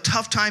have a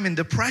tough time in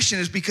depression,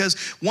 is because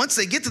once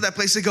they get to that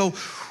place, they go,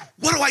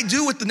 what do I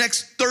do with the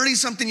next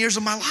 30-something years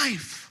of my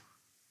life?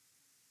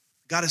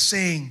 God is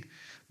saying,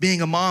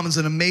 being a mom is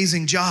an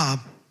amazing job,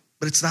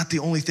 but it's not the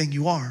only thing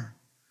you are.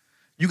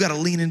 You got to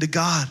lean into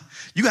God.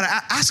 You got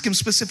to ask him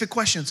specific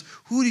questions.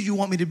 Who do you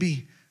want me to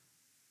be?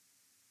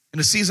 In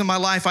a season of my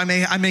life, I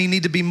may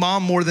need to be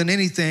mom more than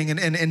anything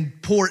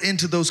and pour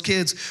into those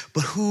kids,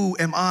 but who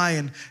am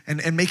I?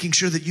 And making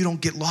sure that you don't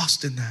get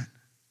lost in that.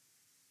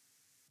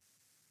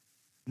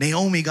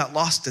 Naomi got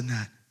lost in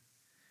that.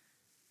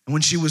 And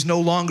when she was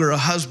no longer a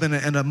husband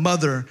and a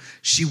mother,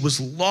 she was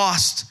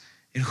lost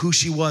in who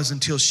she was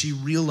until she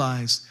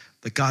realized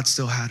that God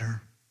still had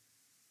her.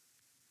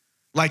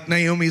 Like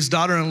Naomi's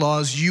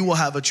daughter-in-laws, you will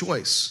have a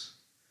choice.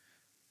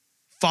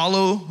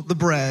 Follow the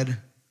bread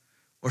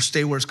or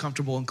stay where it's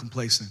comfortable and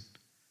complacent.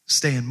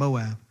 Stay in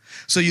Moab.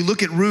 So you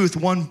look at Ruth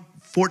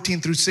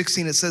 1:14 through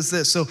 16, it says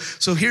this.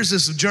 So here's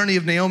this journey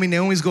of Naomi.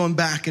 Naomi's going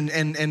back,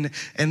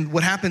 and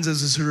what happens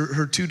is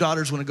her two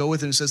daughters want to go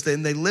with her. And it says,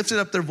 and they lifted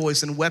up their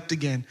voice and wept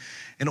again.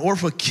 And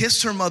Orpah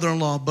kissed her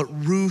mother-in-law, but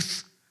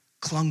Ruth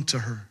clung to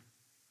her.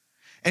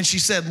 And she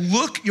said,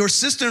 look, your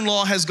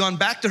sister-in-law has gone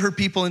back to her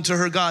people and to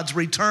her gods.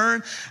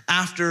 Return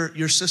after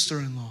your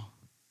sister-in-law.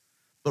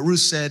 But Ruth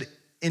said,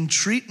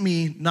 entreat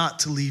me not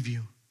to leave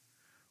you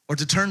or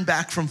to turn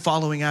back from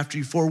following after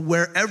you. For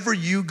wherever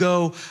you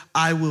go,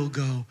 I will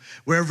go.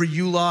 Wherever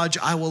you lodge,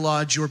 I will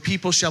lodge. Your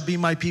people shall be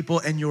my people,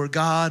 and your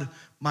God,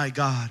 my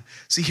God.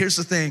 See, here's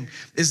the thing,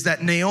 is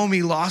that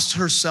Naomi lost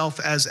herself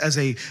as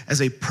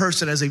a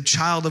person, as a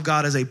child of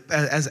God,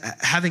 as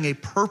having a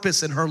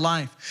purpose in her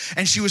life.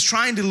 And she was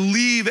trying to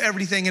leave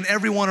everything and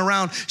everyone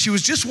around. She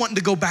was just wanting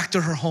to go back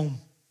to her home.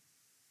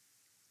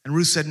 And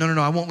Ruth said, no,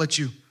 I won't let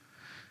you.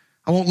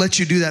 I won't let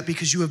you do that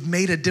because you have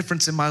made a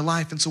difference in my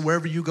life. And so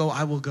wherever you go,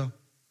 I will go.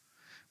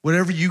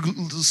 Wherever you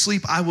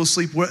sleep, I will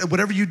sleep.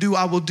 Whatever you do,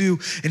 I will do.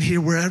 And here,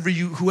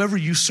 whoever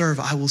you serve,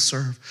 I will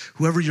serve.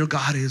 Whoever your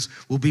God is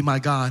will be my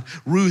God.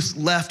 Ruth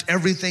left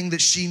everything that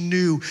she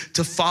knew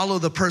to follow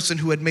the person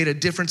who had made a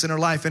difference in her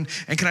life. And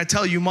can I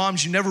tell you,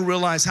 moms, you never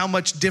realize how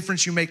much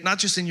difference you make, not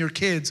just in your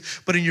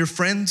kids, but in your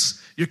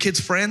friends, your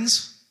kids'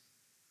 friends.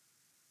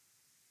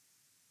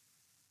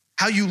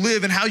 How you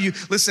live and how you,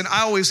 listen,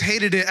 I always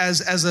hated it as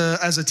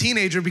a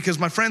teenager because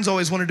my friends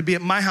always wanted to be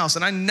at my house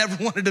and I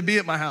never wanted to be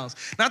at my house.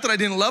 Not that I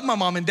didn't love my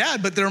mom and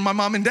dad, but they're my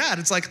mom and dad.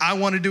 It's like I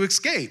wanted to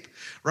escape,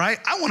 right?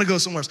 I want to go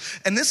somewhere else.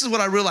 And this is what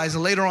I realized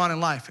later on in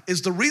life,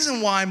 is the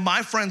reason why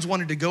my friends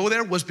wanted to go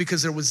there was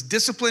because there was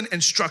discipline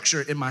and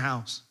structure in my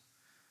house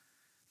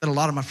that a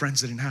lot of my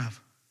friends didn't have.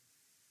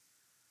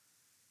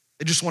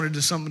 They just wanted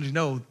somebody to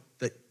know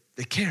that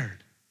they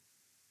cared.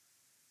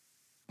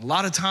 A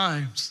lot of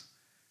times,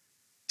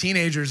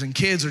 teenagers and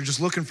kids are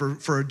just looking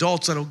for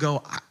adults that'll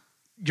go,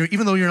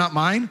 even though you're not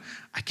mine,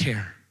 I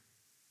care.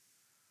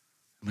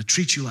 I'm gonna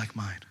treat you like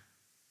mine.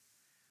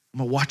 I'm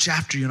gonna watch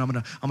after you and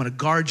I'm gonna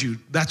guard you.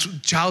 That's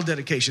child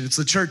dedication. It's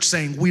the church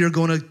saying we are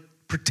gonna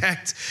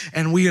protect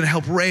and we're gonna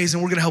help raise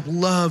and we're gonna help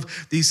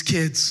love these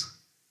kids.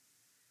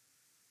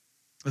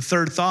 The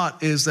third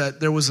thought is that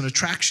there was an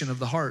attraction of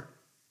the heart.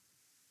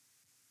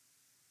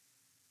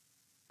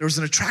 There was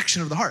an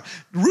attraction of the heart.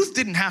 Ruth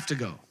didn't have to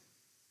go.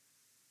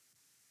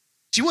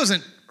 She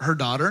wasn't her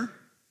daughter.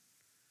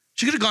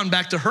 She could have gone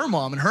back to her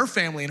mom and her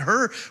family and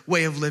her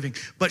way of living.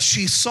 But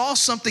she saw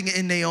something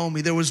in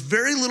Naomi. There was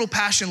very little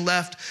passion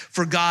left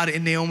for God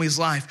in Naomi's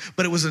life,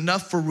 but it was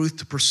enough for Ruth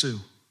to pursue.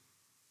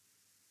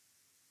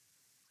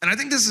 And I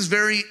think this is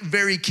very,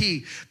 very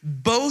key.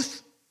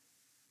 Both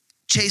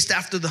chased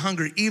after the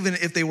hunger, even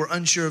if they were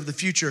unsure of the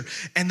future.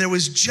 And there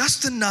was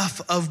just enough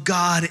of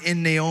God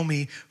in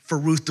Naomi for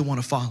Ruth to want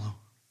to follow.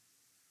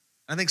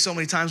 I think so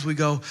many times we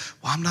go,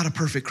 well, I'm not a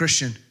perfect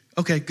Christian.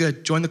 Okay,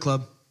 good. Join the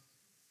club.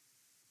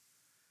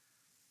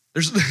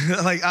 There's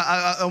like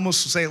I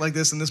almost say it like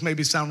this, and this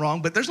maybe sound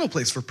wrong, but there's no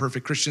place for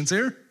perfect Christians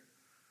here.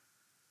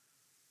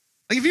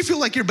 Like if you feel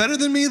like you're better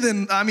than me,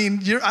 then I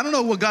don't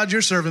know what God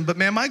you're serving, but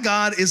man, my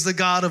God is the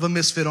God of a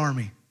misfit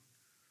army.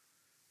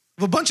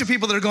 Of a bunch of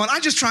people that are going,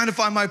 I'm just trying to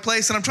find my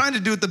place, and I'm trying to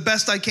do it the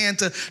best I can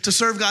to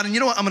serve God. And you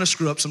know what? I'm going to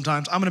screw up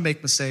sometimes. I'm going to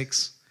make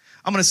mistakes.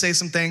 I'm going to say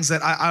some things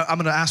that I'm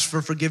going to ask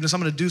for forgiveness. I'm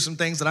going to do some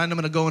things that I'm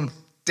going to go and,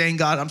 dang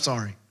God, I'm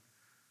sorry.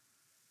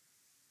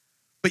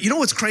 But you know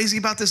what's crazy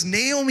about this?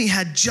 Naomi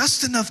had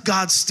just enough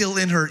God still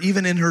in her,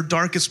 even in her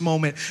darkest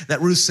moment, that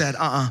Ruth said,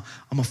 I'm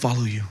gonna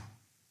follow you.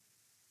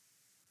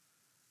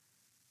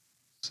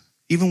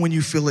 Even when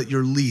you feel at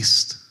your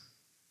least,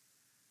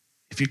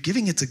 if you're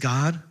giving it to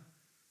God,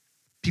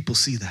 people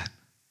see that.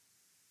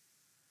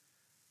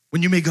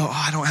 When you may go,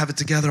 I don't have it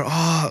together,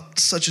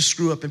 such a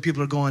screw up, and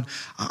people are going,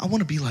 I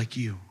wanna be like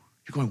you.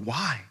 You're going,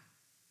 why?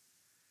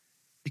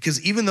 Because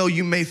even though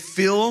you may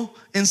feel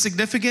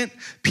insignificant,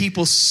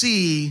 people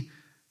see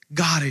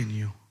God in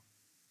you.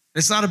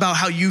 It's not about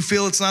how you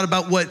feel. It's not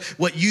about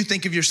what you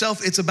think of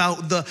yourself. It's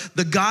about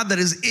the God that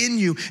is in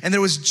you. And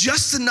there was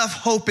just enough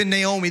hope in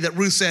Naomi that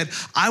Ruth said,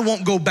 I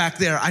won't go back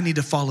there. I need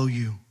to follow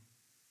you.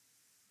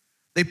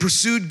 They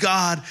pursued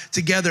God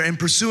together, and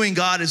pursuing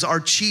God is our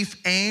chief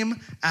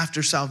aim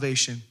after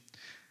salvation.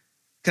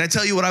 Can I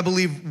tell you what I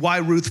believe why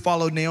Ruth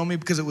followed Naomi?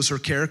 Because it was her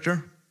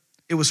character.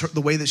 It was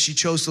the way that she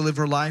chose to live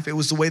her life. It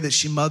was the way that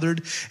she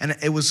mothered, and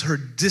it was her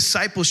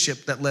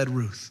discipleship that led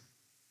Ruth.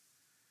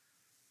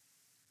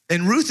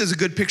 And Ruth is a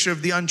good picture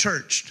of the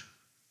unchurched.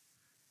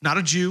 Not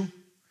a Jew,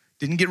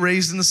 didn't get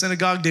raised in the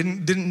synagogue,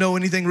 didn't know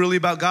anything really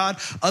about God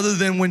other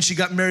than when she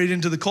got married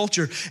into the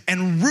culture.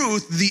 And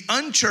Ruth, the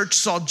unchurched,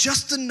 saw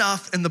just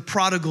enough in the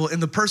prodigal,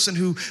 in the person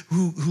who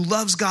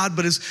loves God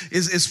but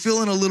is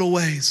feeling a little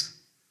ways.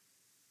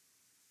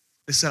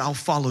 They said, I'll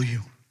follow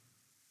you.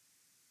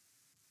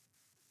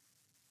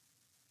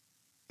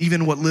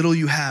 Even what little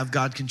you have,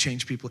 God can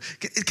change people.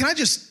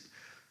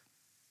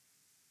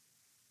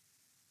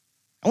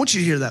 I want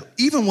you to hear that.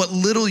 Even what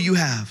little you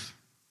have,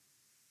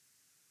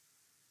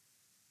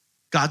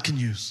 God can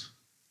use.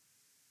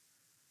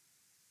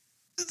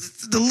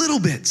 The little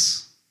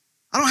bits.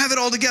 I don't have it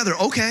all together.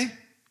 Okay,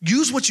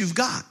 use what you've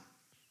got.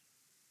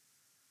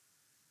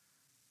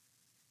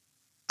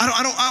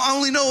 I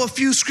only know a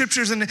few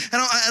scriptures and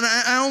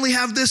I only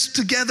have this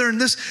together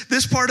and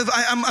this part of,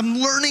 I'm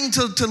learning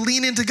to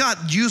lean into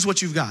God. Use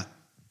what you've got.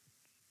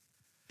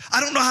 I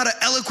don't know how to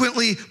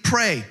eloquently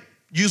pray.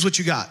 Use what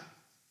you got.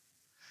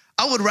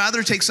 I would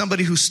rather take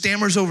somebody who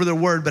stammers over their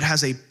word but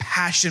has a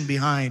passion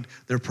behind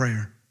their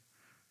prayer.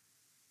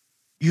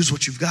 Use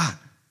what you've got.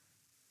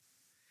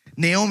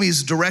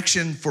 Naomi's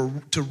direction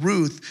to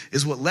Ruth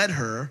is what led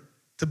her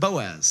to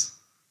Boaz.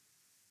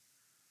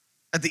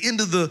 At the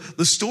end of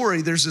the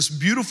story, there's this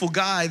beautiful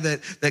guy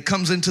that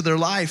comes into their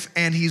life,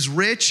 and he's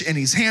rich and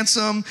he's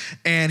handsome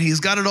and he's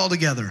got it all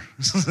together.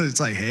 It's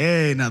like,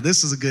 hey, now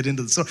this is a good end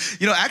of the story.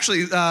 You know,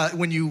 actually,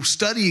 when you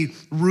study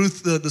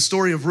Ruth, the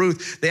story of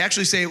Ruth, they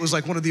actually say it was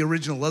like one of the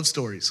original love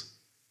stories.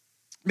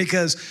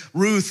 Because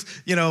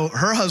Ruth, you know,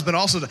 her husband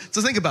also died.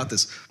 So think about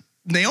this.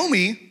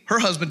 Naomi, her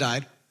husband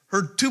died.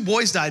 Her 2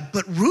 boys died.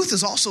 But Ruth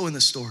is also in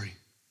this story.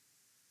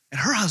 And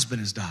her husband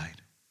has died.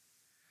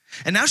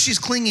 And now she's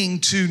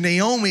clinging to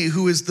Naomi,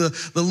 who is the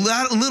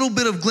little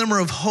bit of glimmer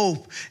of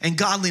hope and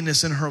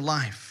godliness in her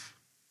life.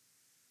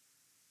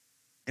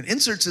 And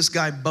inserts this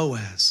guy,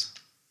 Boaz.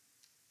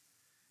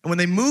 And when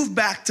they move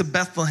back to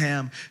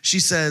Bethlehem, she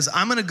says,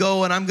 I'm going to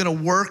go and I'm going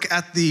to work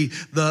at the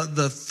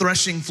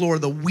threshing floor,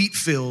 the wheat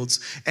fields.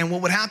 And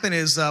what would happen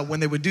is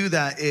when they would do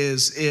that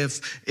is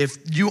if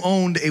you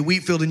owned a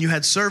wheat field and you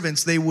had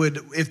servants, they would,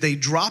 if they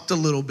dropped a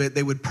little bit,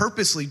 they would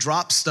purposely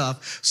drop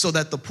stuff so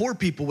that the poor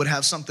people would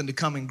have something to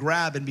come and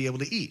grab and be able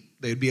to eat.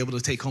 They would be able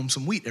to take home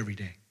some wheat every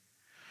day.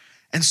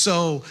 And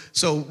so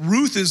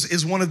Ruth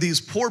is one of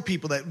these poor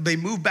people that they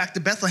move back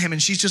to Bethlehem,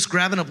 and she's just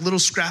grabbing up little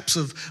scraps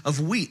of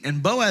wheat.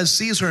 And Boaz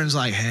sees her and is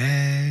like,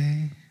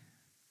 hey,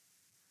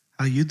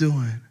 how you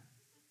doing?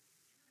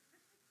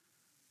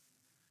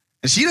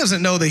 And she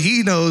doesn't know that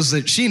he knows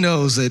that she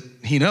knows that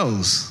he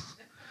knows.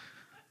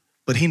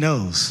 But he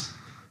knows.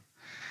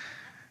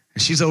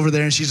 And she's over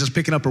there and she's just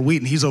picking up her wheat,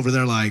 and he's over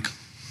there like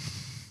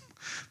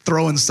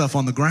throwing stuff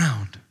on the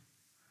ground.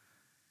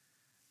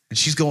 And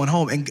she's going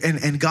home,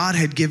 and God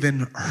had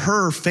given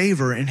her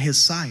favor in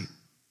his sight.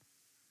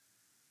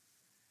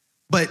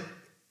 But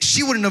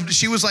she wouldn't have,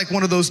 she was like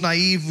one of those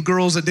naive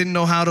girls that didn't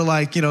know how to,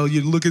 like, you know,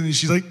 you look at her and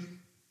she's like,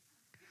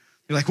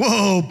 you're like,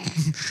 whoa,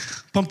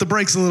 pump the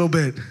brakes a little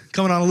bit,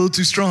 coming on a little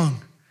too strong.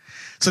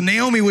 So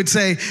Naomi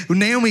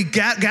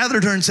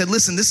gathered her and said,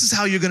 listen, this is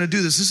how you're gonna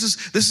do this.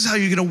 This is how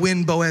you're gonna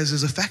win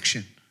Boaz's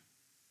affection.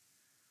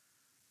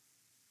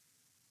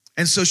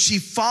 And so she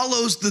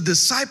follows the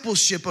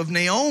discipleship of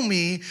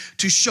Naomi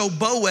to show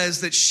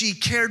Boaz that she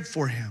cared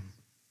for him.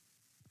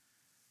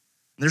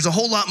 There's a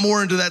whole lot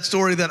more into that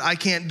story that I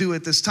can't do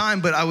at this time,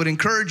 but I would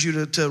encourage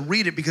you to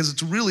read it because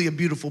it's really a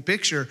beautiful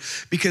picture.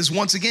 Because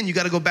once again, you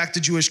got to go back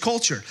to Jewish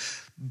culture.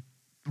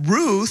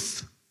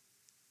 Ruth,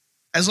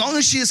 as long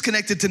as she is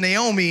connected to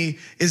Naomi,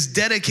 is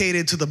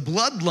dedicated to the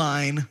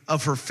bloodline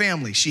of her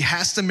family. She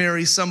has to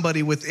marry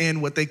somebody within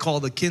what they call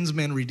the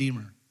kinsman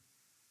redeemer.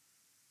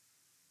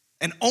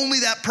 And only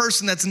that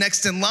person that's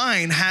next in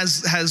line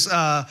has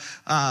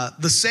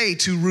the say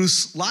to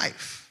Ruth's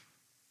life.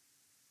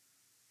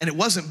 And it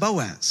wasn't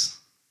Boaz.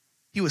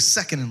 He was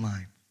second in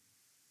line.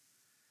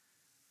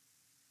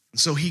 And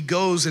so he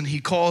goes and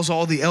he calls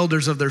all the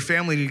elders of their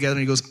family together,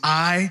 and he goes,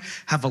 I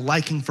have a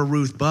liking for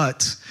Ruth,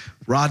 but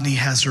Rodney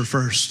has her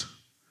first.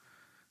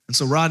 And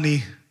so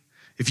Rodney,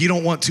 if you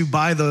don't want to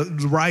buy the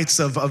rights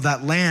of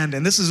that land,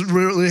 and this is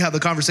really how the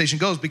conversation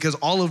goes, because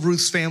all of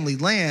Ruth's family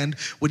land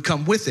would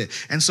come with it.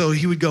 And so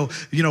he would go,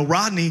 you know,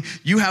 Rodney,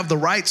 you have the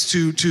rights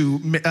to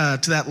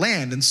that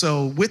land. And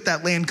so with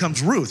that land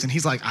comes Ruth. And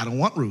he's like, I don't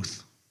want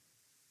Ruth.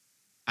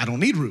 I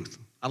don't need Ruth.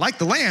 I like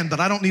the land, but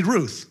I don't need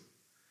Ruth.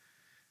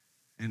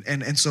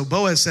 And so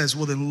Boaz says,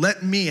 well, then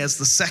let me, as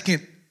the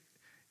second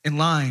in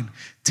line,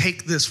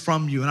 take this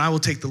from you, and I will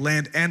take the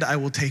land and I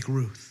will take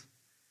Ruth.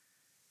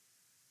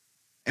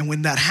 And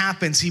when that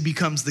happens, he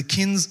becomes the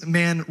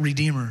kinsman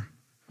redeemer.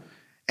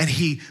 And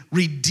he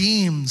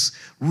redeems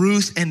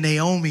Ruth and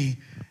Naomi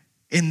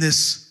in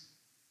this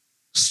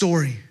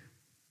story.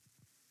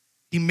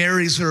 He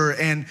marries her,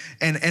 and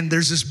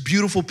there's this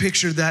beautiful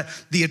picture that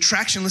the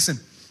attraction, listen,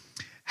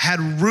 had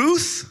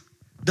Ruth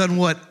done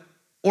what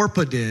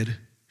Orpah did,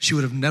 she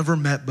would have never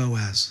met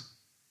Boaz.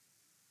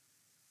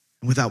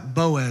 And without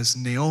Boaz,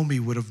 Naomi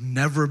would have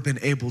never been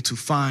able to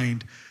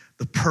find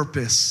the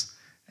purpose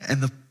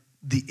and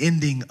the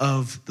ending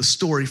of the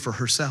story for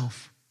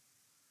herself.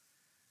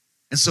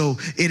 And so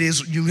it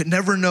is, you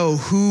never know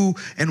who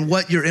and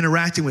what you're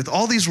interacting with.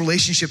 All these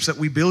relationships that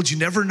we build, you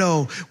never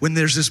know when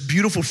there's this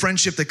beautiful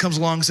friendship that comes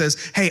along and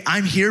says, hey,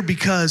 I'm here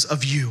because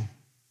of you.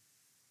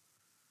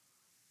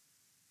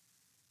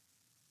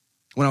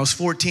 When I was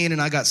 14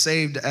 and I got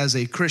saved as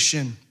a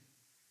Christian,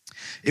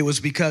 it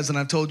was because, and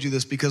I've told you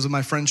this, because of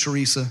my friend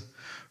Teresa,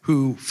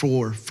 who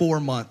for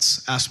 4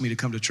 months asked me to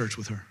come to church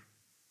with her.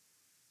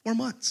 4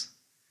 months.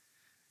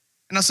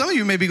 And now some of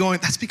you may be going,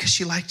 that's because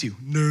she liked you.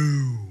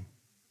 No,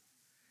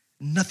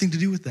 nothing to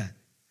do with that.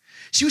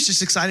 She was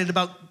just excited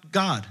about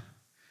God.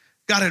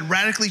 God had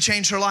radically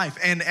changed her life,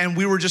 and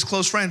we were just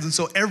close friends. And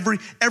so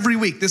every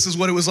week, this is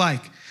what it was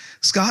like.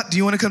 Scott, do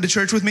you want to come to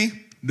church with me?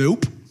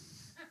 Nope.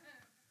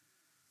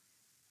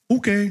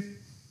 Okay.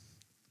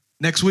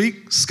 Next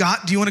week,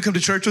 Scott, do you want to come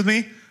to church with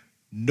me?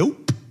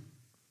 Nope.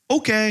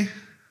 Okay.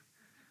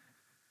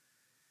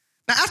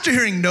 Now, after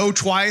hearing no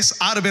twice,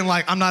 I'd have been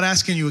like, I'm not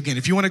asking you again.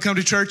 If you want to come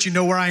to church, you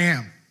know where I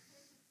am.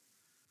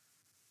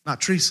 Not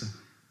Teresa.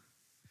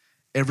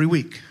 Every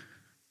week,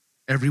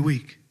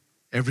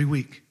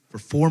 for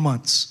 4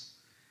 months.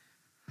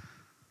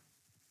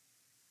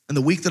 And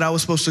the week that I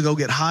was supposed to go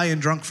get high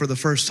and drunk for the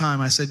first time,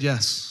 I said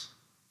yes.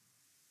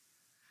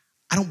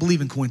 I don't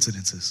believe in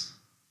coincidences.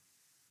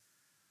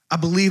 I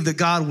believe that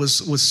God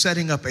was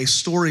setting up a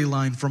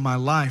storyline for my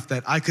life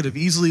that I could have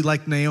easily,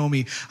 like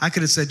Naomi, I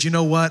could have said, you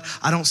know what?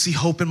 I don't see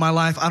hope in my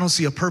life. I don't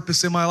see a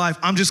purpose in my life.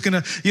 I'm just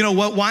gonna, you know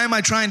what? Why am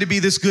I trying to be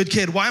this good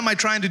kid? Why am I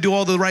trying to do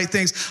all the right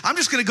things? I'm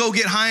just gonna go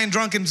get high and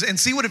drunk and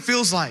see what it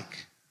feels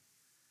like.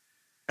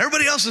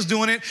 Everybody else is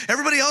doing it.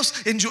 Everybody else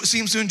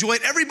seems to enjoy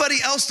it. Everybody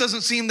else doesn't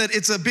seem that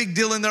it's a big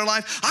deal in their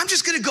life. I'm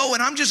just gonna go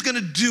and I'm just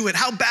gonna do it.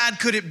 How bad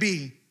could it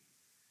be?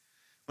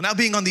 Well, now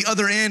being on the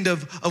other end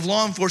of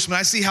law enforcement,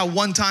 I see how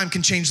one time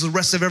can change the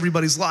rest of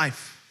everybody's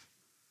life.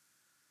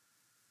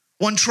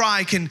 One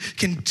try can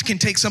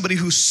take somebody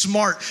who's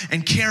smart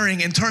and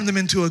caring and turn them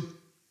into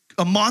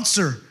a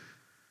monster.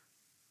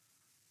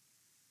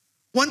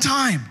 One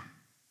time.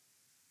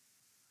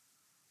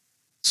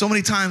 So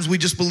many times we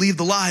just believe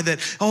the lie that,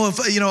 if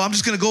I'm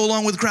just going to go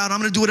along with the crowd. I'm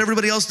going to do what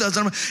everybody else does.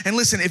 And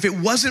listen, if it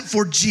wasn't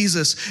for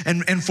Jesus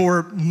and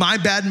for my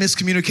bad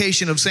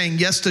miscommunication of saying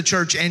yes to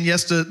church and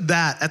yes to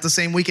that at the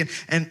same weekend,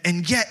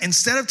 and yet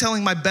instead of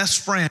telling my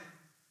best friend,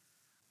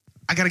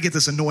 I got to get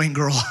this annoying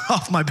girl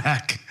off my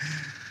back.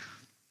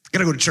 I got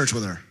to go to church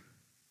with her.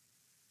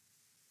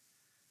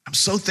 I'm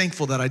so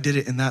thankful that I did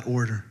it in that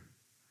order.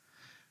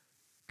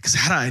 Because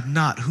had I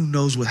not, who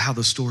knows how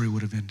the story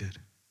would have ended.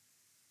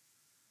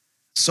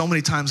 So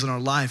many times in our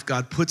life,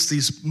 God puts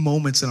these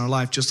moments in our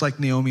life, just like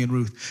Naomi and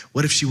Ruth.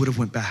 What if she would have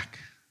went back?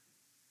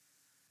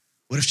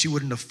 What if she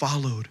wouldn't have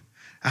followed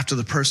after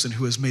the person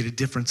who has made a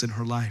difference in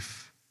her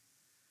life?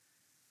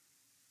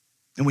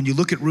 And when you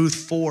look at Ruth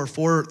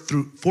 14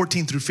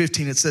 through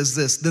 15, it says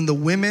this, then the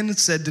women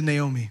said to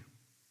Naomi,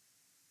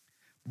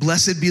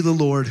 blessed be the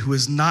Lord who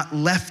has not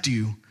left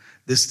you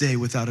this day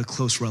without a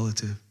close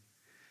relative.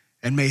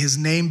 And may his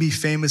name be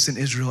famous in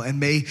Israel. And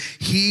may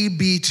he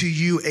be to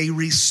you a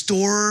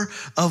restorer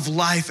of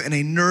life and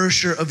a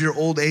nourisher of your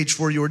old age.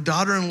 For your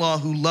daughter-in-law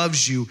who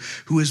loves you,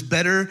 who is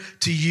better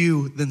to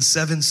you than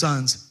 7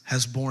 sons,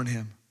 has borne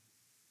him.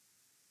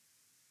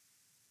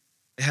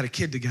 They had a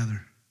kid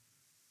together,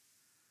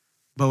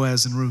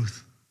 Boaz and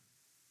Ruth.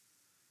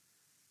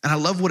 And I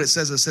love what it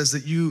says. It says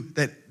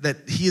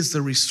that he is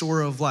the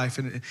restorer of life.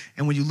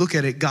 And when you look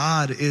at it,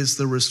 God is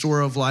the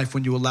restorer of life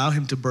when you allow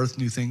him to birth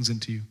new things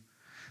into you.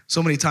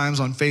 So many times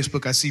on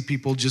Facebook, I see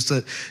people just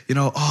that,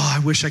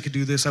 I wish I could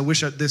do this. I wish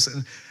this.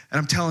 And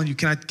I'm telling you,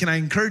 can I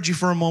encourage you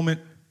for a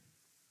moment?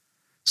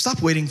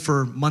 Stop waiting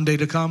for Monday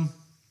to come.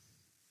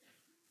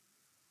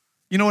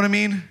 You know what I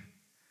mean?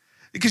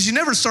 Because you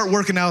never start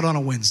working out on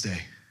a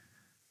Wednesday.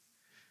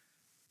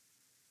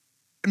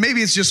 And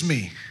maybe it's just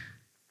me.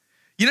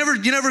 You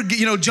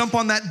never jump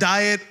on that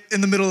diet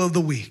in the middle of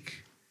the week,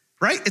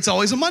 right? It's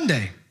always a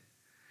Monday.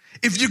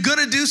 If you're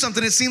gonna do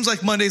something, it seems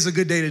like Monday's a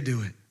good day to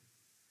do it.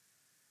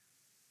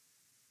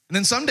 And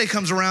then Sunday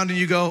comes around and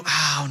you go,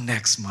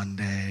 next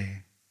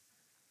Monday.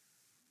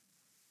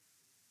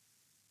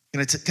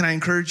 Can I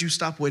encourage you,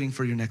 stop waiting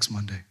for your next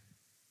Monday.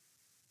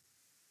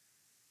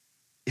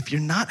 If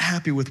you're not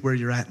happy with where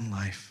you're at in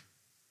life,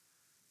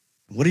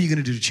 what are you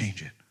gonna do to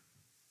change it?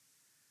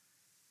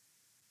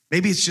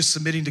 Maybe it's just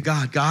submitting to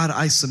God. God,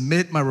 I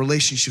submit my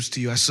relationships to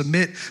you. I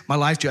submit my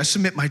life to you. I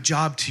submit my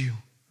job to you.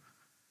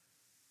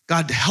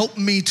 God, help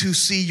me to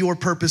see your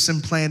purpose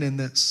and plan in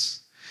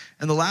this.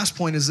 And the last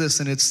point is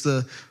this, and it's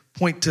the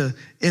point to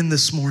end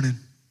this morning.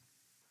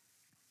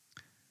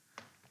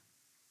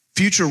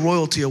 Future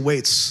royalty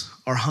awaits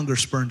our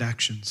hunger-spurned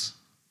actions.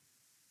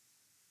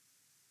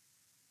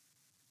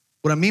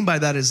 What I mean by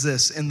that is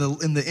this. In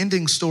the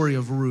ending story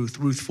of Ruth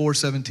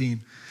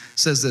 4:17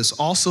 says this,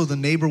 also the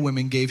neighbor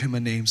women gave him a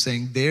name,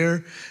 saying,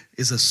 there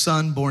is a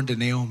son born to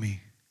Naomi.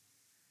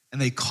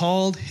 And they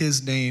called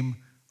his name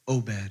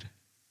Obed.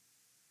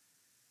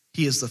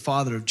 He is the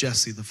father of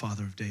Jesse, the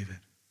father of David.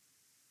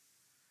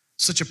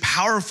 Such a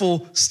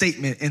powerful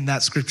statement in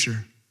that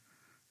scripture.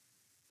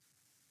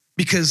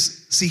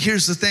 Because, see,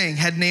 here's the thing.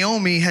 Had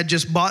Naomi had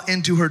just bought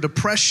into her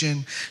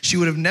depression, she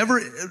would have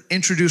never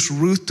introduced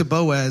Ruth to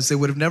Boaz. They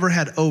would have never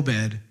had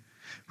Obed,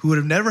 who would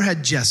have never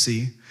had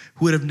Jesse,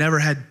 who would have never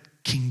had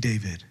King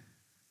David.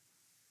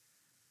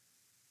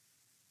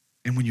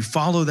 And when you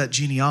follow that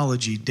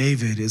genealogy,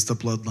 David is the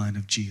bloodline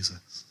of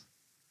Jesus.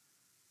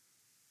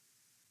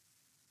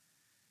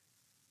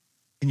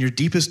 In your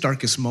deepest,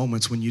 darkest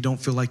moments, when you don't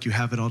feel like you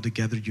have it all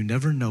together, you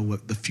never know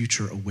what the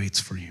future awaits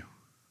for you.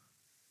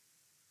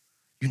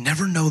 You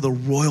never know the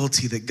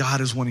royalty that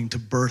God is wanting to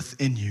birth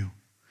in you.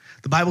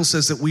 The Bible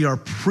says that we are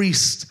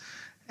priests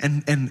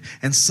and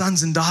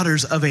sons and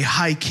daughters of a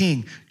high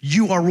king.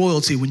 You are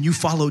royalty when you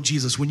follow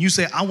Jesus. When you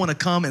say, I want to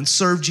come and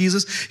serve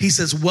Jesus, he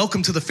says,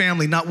 welcome to the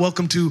family, not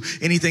welcome to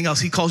anything else.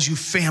 He calls you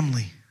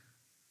family.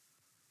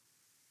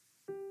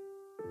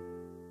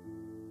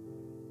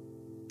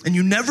 And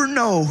you never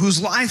know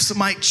whose lives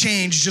might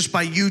change just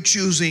by you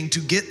choosing to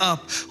get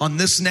up on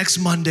this next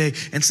Monday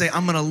and say,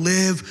 I'm gonna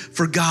live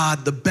for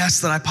God the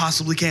best that I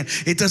possibly can.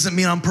 It doesn't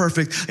mean I'm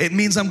perfect. It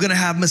means I'm gonna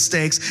have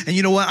mistakes. And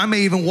you know what? I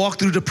may even walk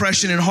through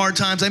depression and hard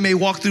times. I may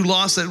walk through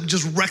loss that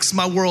just wrecks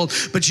my world.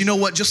 But you know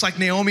what? Just like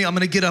Naomi, I'm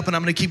gonna get up and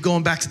I'm gonna keep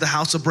going back to the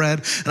house of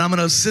bread. And I'm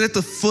gonna sit at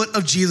the foot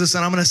of Jesus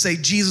and I'm gonna say,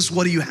 Jesus,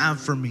 what do you have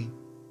for me?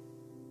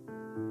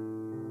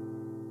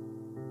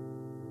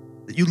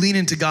 That you lean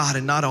into God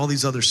and not all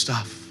these other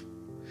stuff.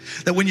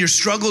 That when your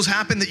struggles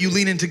happen, that you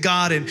lean into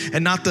God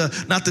and not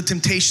the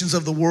temptations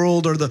of the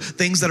world or the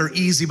things that are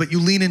easy, but you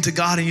lean into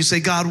God and you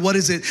say, God, what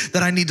is it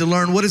that I need to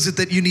learn? What is it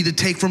that you need to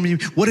take from me?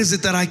 What is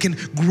it that I can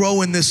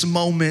grow in this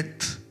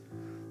moment?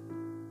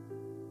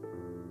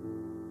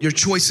 Your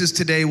choices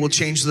today will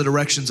change the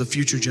directions of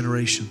future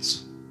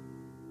generations.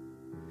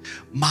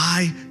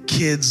 My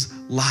kids'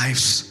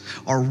 lives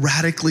are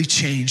radically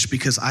changed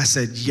because I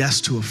said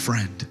yes to a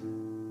friend.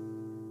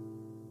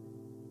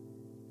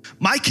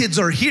 My kids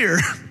are here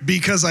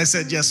because I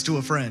said yes to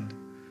a friend.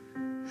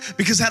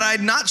 Because had I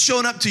not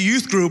shown up to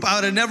youth group, I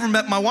would have never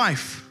met my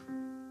wife.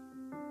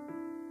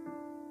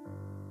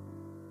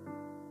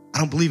 I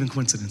don't believe in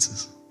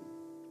coincidences.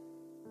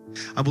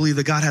 I believe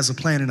that God has a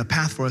plan and a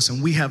path for us,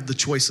 and we have the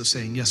choice of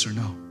saying yes or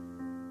no.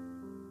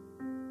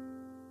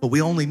 But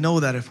we only know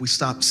that if we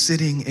stop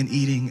sitting and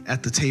eating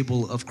at the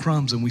table of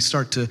crumbs and we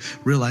start to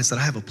realize that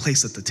I have a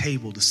place at the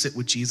table to sit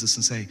with Jesus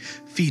and say,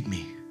 feed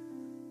me.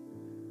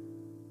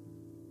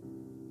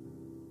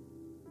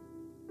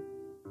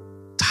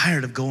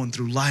 Tired of going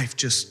through life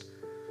just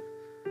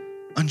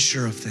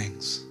unsure of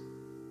things.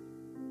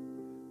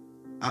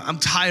 I'm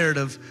tired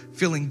of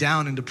feeling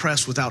down and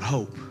depressed without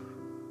hope.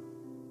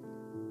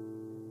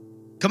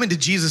 Coming to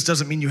Jesus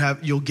doesn't mean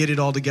you'll get it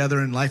all together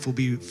and life will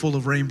be full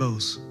of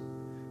rainbows.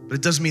 But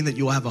it does mean that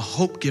you'll have a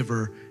hope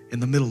giver in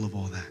the middle of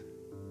all that.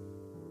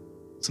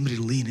 Somebody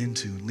to lean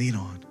into and lean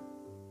on.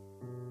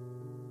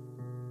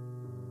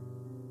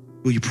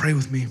 Will you pray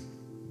with me?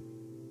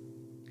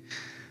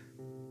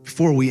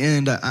 Before we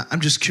end,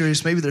 I'm just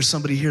curious, maybe there's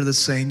somebody here that's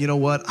saying, you know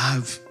what,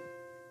 I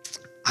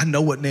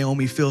know what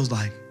Naomi feels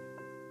like.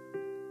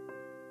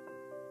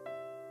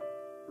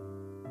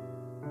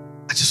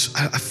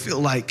 I feel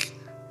like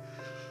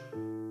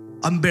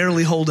I'm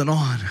barely holding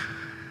on.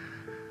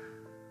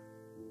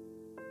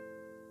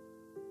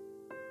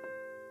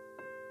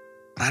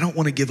 But I don't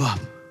want to give up.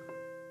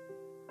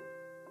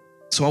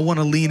 So I want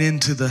to lean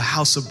into the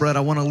house of bread.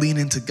 I want to lean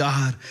into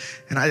God.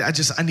 And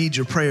I need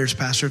your prayers,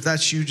 Pastor. If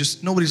that's you,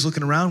 just nobody's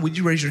looking around. Would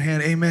you raise your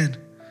hand? Amen.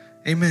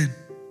 Amen.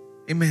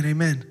 Amen.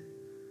 Amen.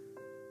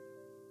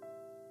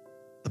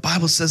 The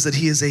Bible says that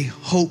he is a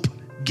hope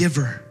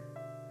giver.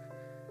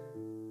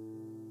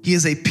 He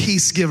is a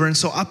peace giver. And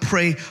so I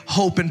pray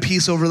hope and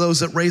peace over those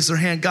that raise their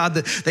hand. God,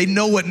 that they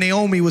know what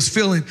Naomi was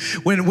feeling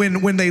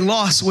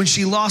when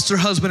she lost her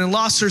husband and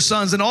lost her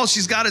sons. And all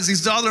she's got is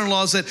these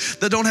daughter-in-laws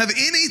that don't have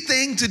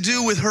anything to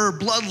do with her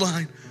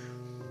bloodline.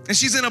 And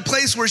she's in a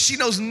place where she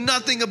knows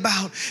nothing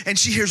about. And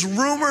she hears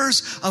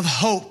rumors of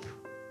hope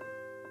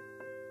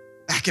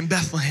back in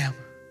Bethlehem,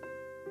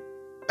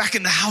 back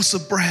in the house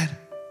of bread.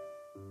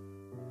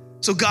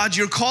 So God,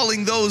 you're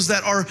calling those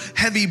that are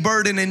heavy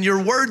burden, and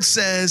your word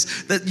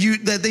says that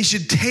they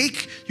should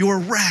take your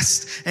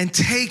rest and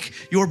take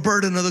your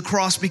burden of the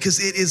cross, because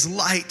it is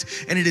light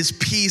and it is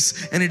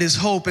peace and it is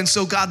hope. And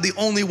so God, the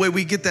only way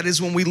we get that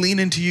is when we lean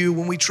into you,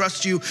 when we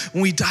trust you,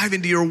 when we dive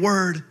into your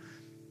word.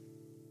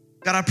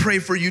 God, I pray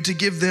for you to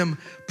give them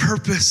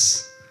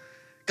purpose.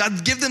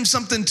 God, give them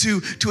something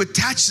to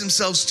attach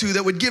themselves to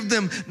that would give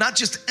them not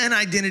just an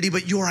identity,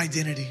 but your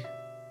identity.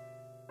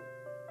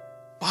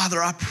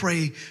 Father, I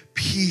pray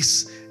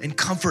peace and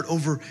comfort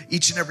over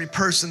each and every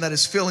person that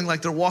is feeling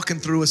like they're walking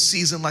through a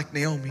season like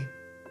Naomi.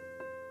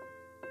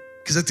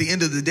 Because at the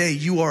end of the day,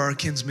 you are our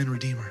kinsman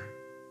redeemer.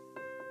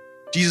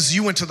 Jesus,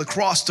 you went to the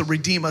cross to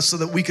redeem us so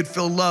that we could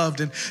feel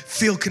loved and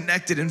feel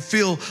connected and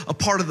feel a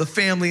part of the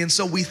family. And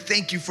so we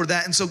thank you for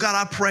that. And so God,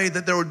 I pray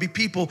that there would be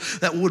people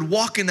that would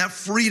walk in that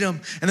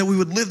freedom and that we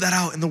would live that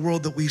out in the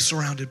world that we're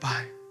surrounded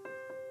by.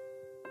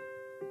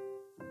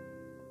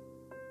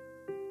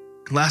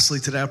 Lastly,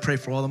 today I pray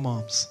for all the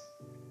moms.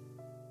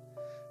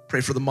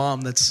 Pray for the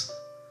mom that's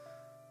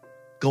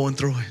going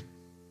through it.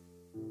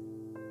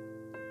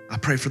 I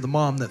pray for the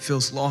mom that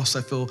feels lost.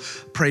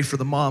 Pray for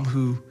the mom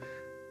who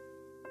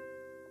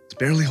is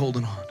barely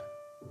holding on.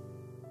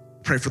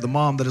 Pray for the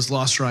mom that has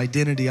lost her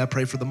identity. I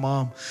pray for the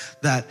mom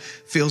that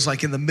feels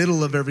like in the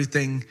middle of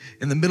everything,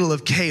 in the middle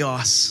of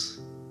chaos,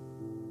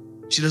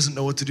 she doesn't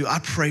know what to do. I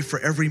pray for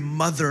every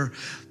mother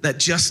that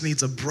just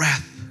needs a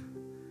breath.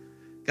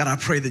 God, I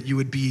pray that you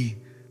would be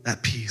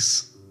that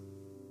peace,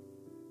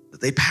 that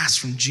they pass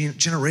from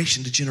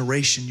generation to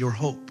generation, your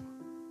hope,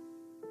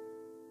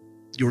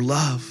 your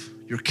love,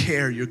 your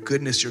care, your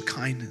goodness, your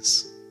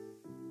kindness.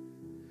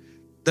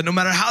 That no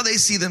matter how they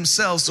see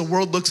themselves, the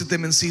world looks at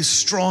them and sees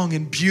strong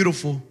and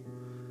beautiful.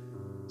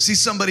 See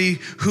somebody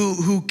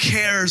who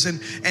cares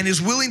and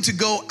is willing to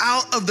go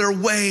out of their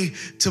way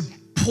to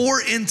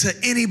pour into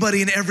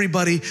anybody and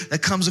everybody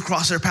that comes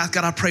across their path.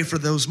 God, I pray for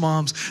those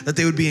moms that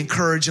they would be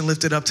encouraged and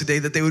lifted up today,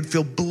 that they would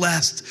feel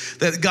blessed,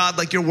 that God,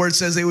 like your word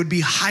says, they would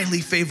be highly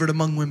favored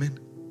among women.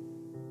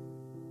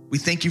 We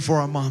thank you for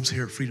our moms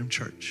here at Freedom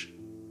Church.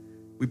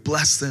 We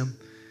bless them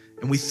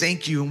and we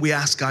thank you and we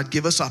ask, God,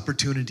 give us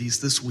opportunities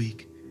this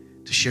week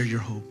to share your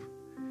hope.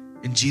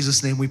 In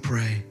Jesus' name we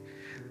pray.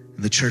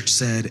 And the church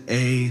said,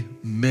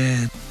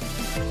 amen.